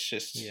 It's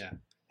just... Yeah.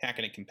 How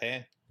can it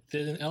compare?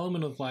 There's an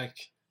element of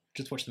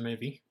just watch the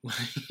movie.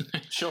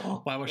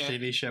 Sure. Why watch a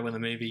TV show when the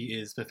movie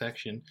is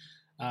perfection?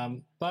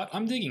 But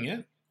I'm digging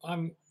it.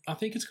 I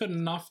think it's got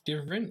enough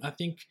different. I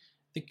think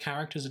the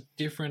characters are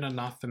different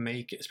enough for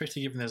me,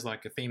 especially given there's a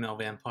female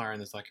vampire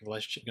and there's a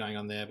relationship going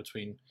on there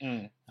between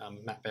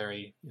Matt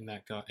Berry and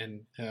that guy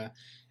and her.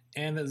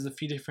 And there's a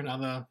few different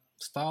other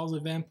styles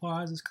of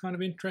vampires. It's kind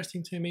of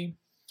interesting to me.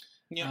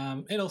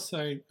 Yeah.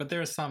 But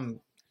there are some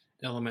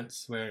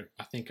elements where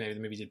I think maybe the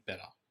movie did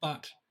better.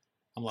 But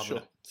I'm loving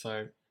it.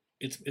 So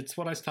it's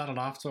what I started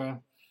after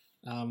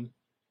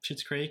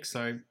Schitt's Creek.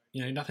 So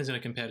nothing's going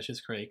to compare to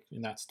Schitt's Creek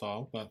in that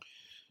style. But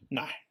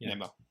no,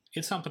 never.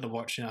 It's something to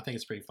watch, and I think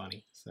it's pretty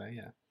funny. So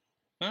yeah.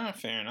 Oh,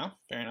 fair enough.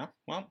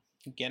 Well,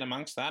 get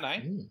amongst that,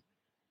 eh?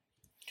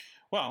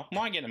 Well,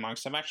 my get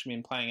amongst. I've actually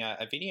been playing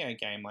a video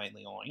game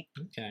lately, Ollie.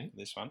 Okay.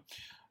 This one,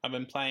 I've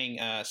been playing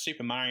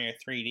Super Mario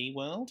 3D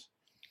World.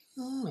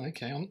 Oh,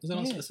 okay. Is that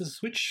on the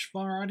Switch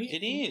variety?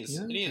 It is.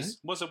 Yeah, it is. It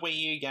was a Wii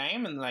U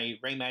game, and they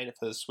remade it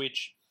for the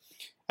Switch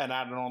and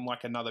added on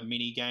another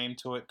mini game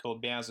to it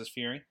called Bowser's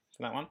Fury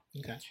for that one.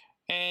 Okay.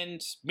 And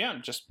yeah,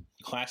 just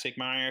classic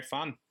Mario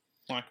fun.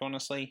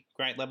 Honestly,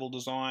 great level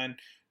design,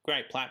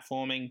 great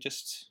platforming,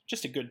 just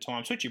a good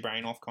time. Switch your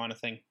brain off kind of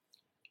thing.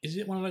 Is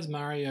it one of those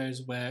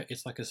Marios where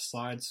it's a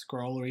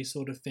side-scrollery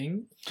sort of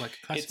thing, like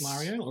classic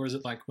Mario, or is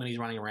it when he's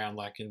running around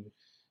in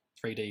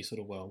 3D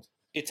sort of world?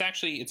 It's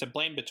a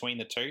blend between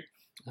the two.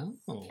 Oh,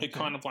 okay. It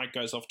kind of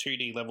goes off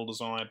 2D level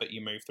design, but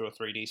you move through a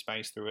 3D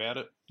space throughout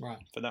it. Right.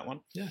 For that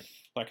one. Yeah.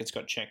 It's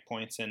got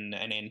checkpoints and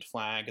an end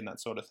flag and that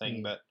sort of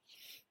thing, but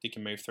you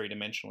can move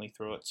 3-dimensionally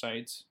through it. So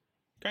it's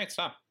great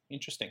stuff.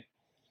 Interesting.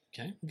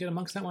 Okay. We'll get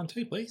amongst that one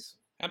too, please.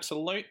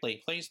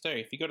 absolutely. Please do.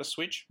 If you got a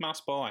Switch,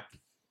 must buy.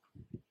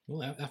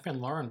 Well, our friend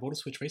Lauren bought a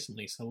Switch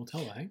recently, so we'll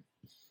tell her, hey?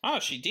 Oh,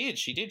 she did.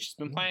 She's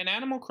been playing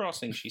Animal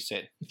Crossing, she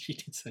said. She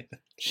did say that.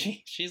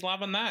 She's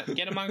loving that.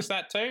 Get amongst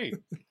that too.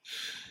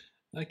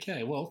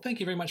 Okay, well, thank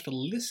you very much for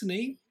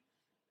listening.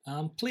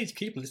 Please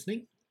keep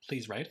listening.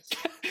 Please rate us.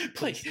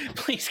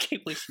 please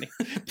keep listening.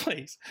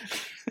 Please.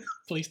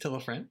 Please tell a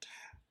friend.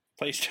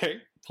 Please do.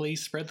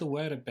 Please spread the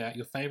word about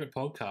your favourite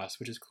podcast,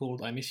 which is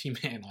called I Miss You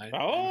Man.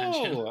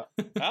 Hello.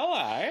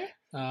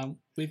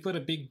 We've got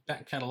a big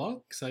back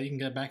catalogue, so you can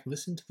go back and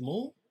listen to them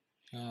all.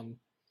 I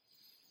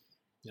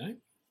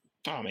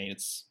mean,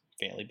 it's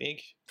fairly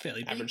big.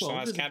 Fairly big. Average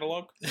size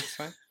catalogue. It's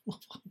going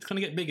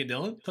to get bigger,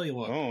 Dylan. Tell you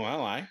what. Oh,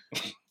 hello.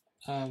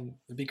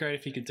 It'd be great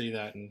if you could do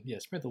that and,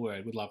 spread the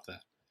word. We'd love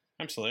that.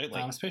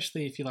 Absolutely.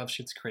 Especially if you love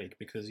Schitt's Creek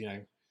because,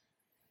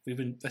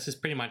 this is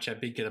pretty much our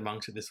big get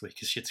amongst it this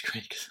week is Schitt's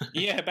Creek.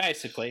 Yeah,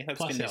 basically. That's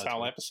Plus been this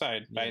whole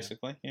episode,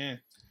 basically. Yeah.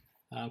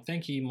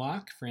 Thank you,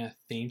 Mark, for our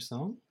theme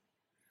song.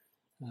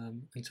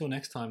 Until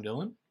next time,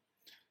 Dylan.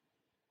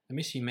 I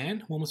miss you,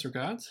 man. Warmest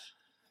regards.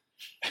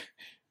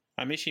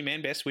 I miss you,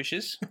 man. Best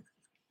wishes.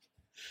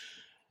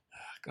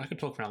 I could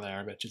talk for another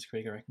hour about Schitt's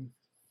Creek, I reckon.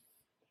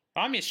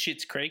 I miss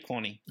Schitt's Creek,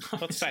 Lonnie.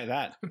 Let's say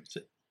that.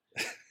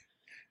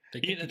 They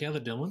get together,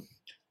 Dylan.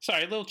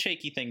 Sorry, a little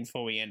cheeky thing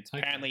before we end.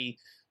 Okay. Apparently,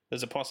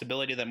 there's a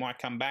possibility that might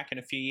come back in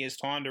a few years'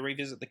 time to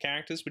revisit the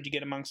characters. Would you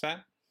get amongst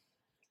that?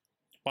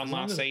 One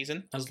last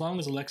season? As long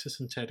as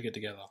Alexis and Ted get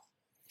together.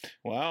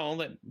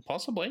 Well,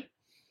 possibly.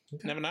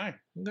 Okay. Never know.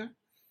 Okay.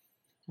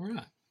 All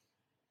right.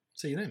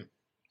 See you then.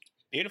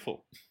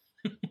 Beautiful.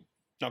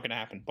 Not going to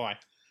happen. Bye.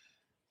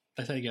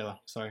 They stay together.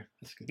 Sorry.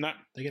 That's good. No.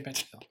 They get back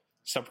together.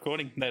 Stop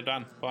recording. They're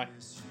done. Bye. I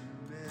miss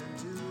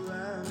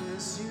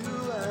you,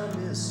 man.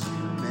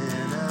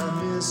 I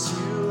miss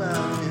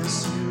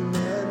you,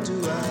 man. Do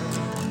I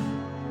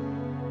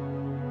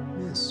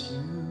miss you?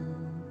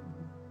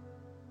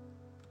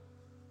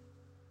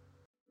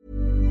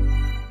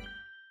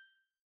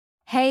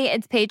 Hey,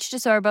 it's Paige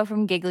DeSorbo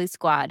from Giggly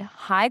Squad.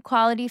 High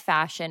quality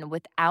fashion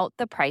without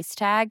the price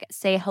tag.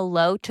 Say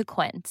hello to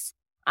Quince.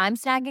 I'm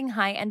snagging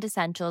high-end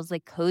essentials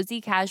like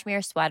cozy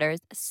cashmere sweaters,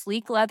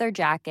 sleek leather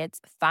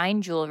jackets,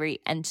 fine jewelry,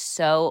 and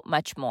so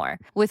much more.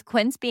 With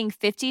Quince being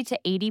 50 to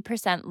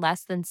 80%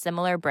 less than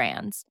similar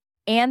brands.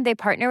 And they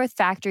partner with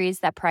factories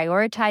that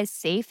prioritize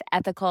safe,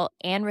 ethical,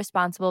 and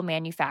responsible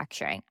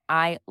manufacturing.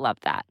 I love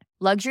that.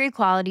 Luxury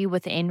quality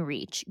within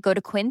reach. Go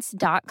to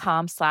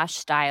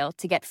quince.com/style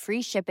to get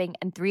free shipping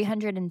and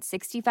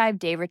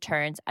 365-day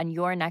returns on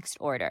your next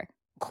order.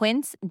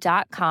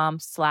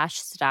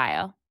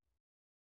 Quince.com/style.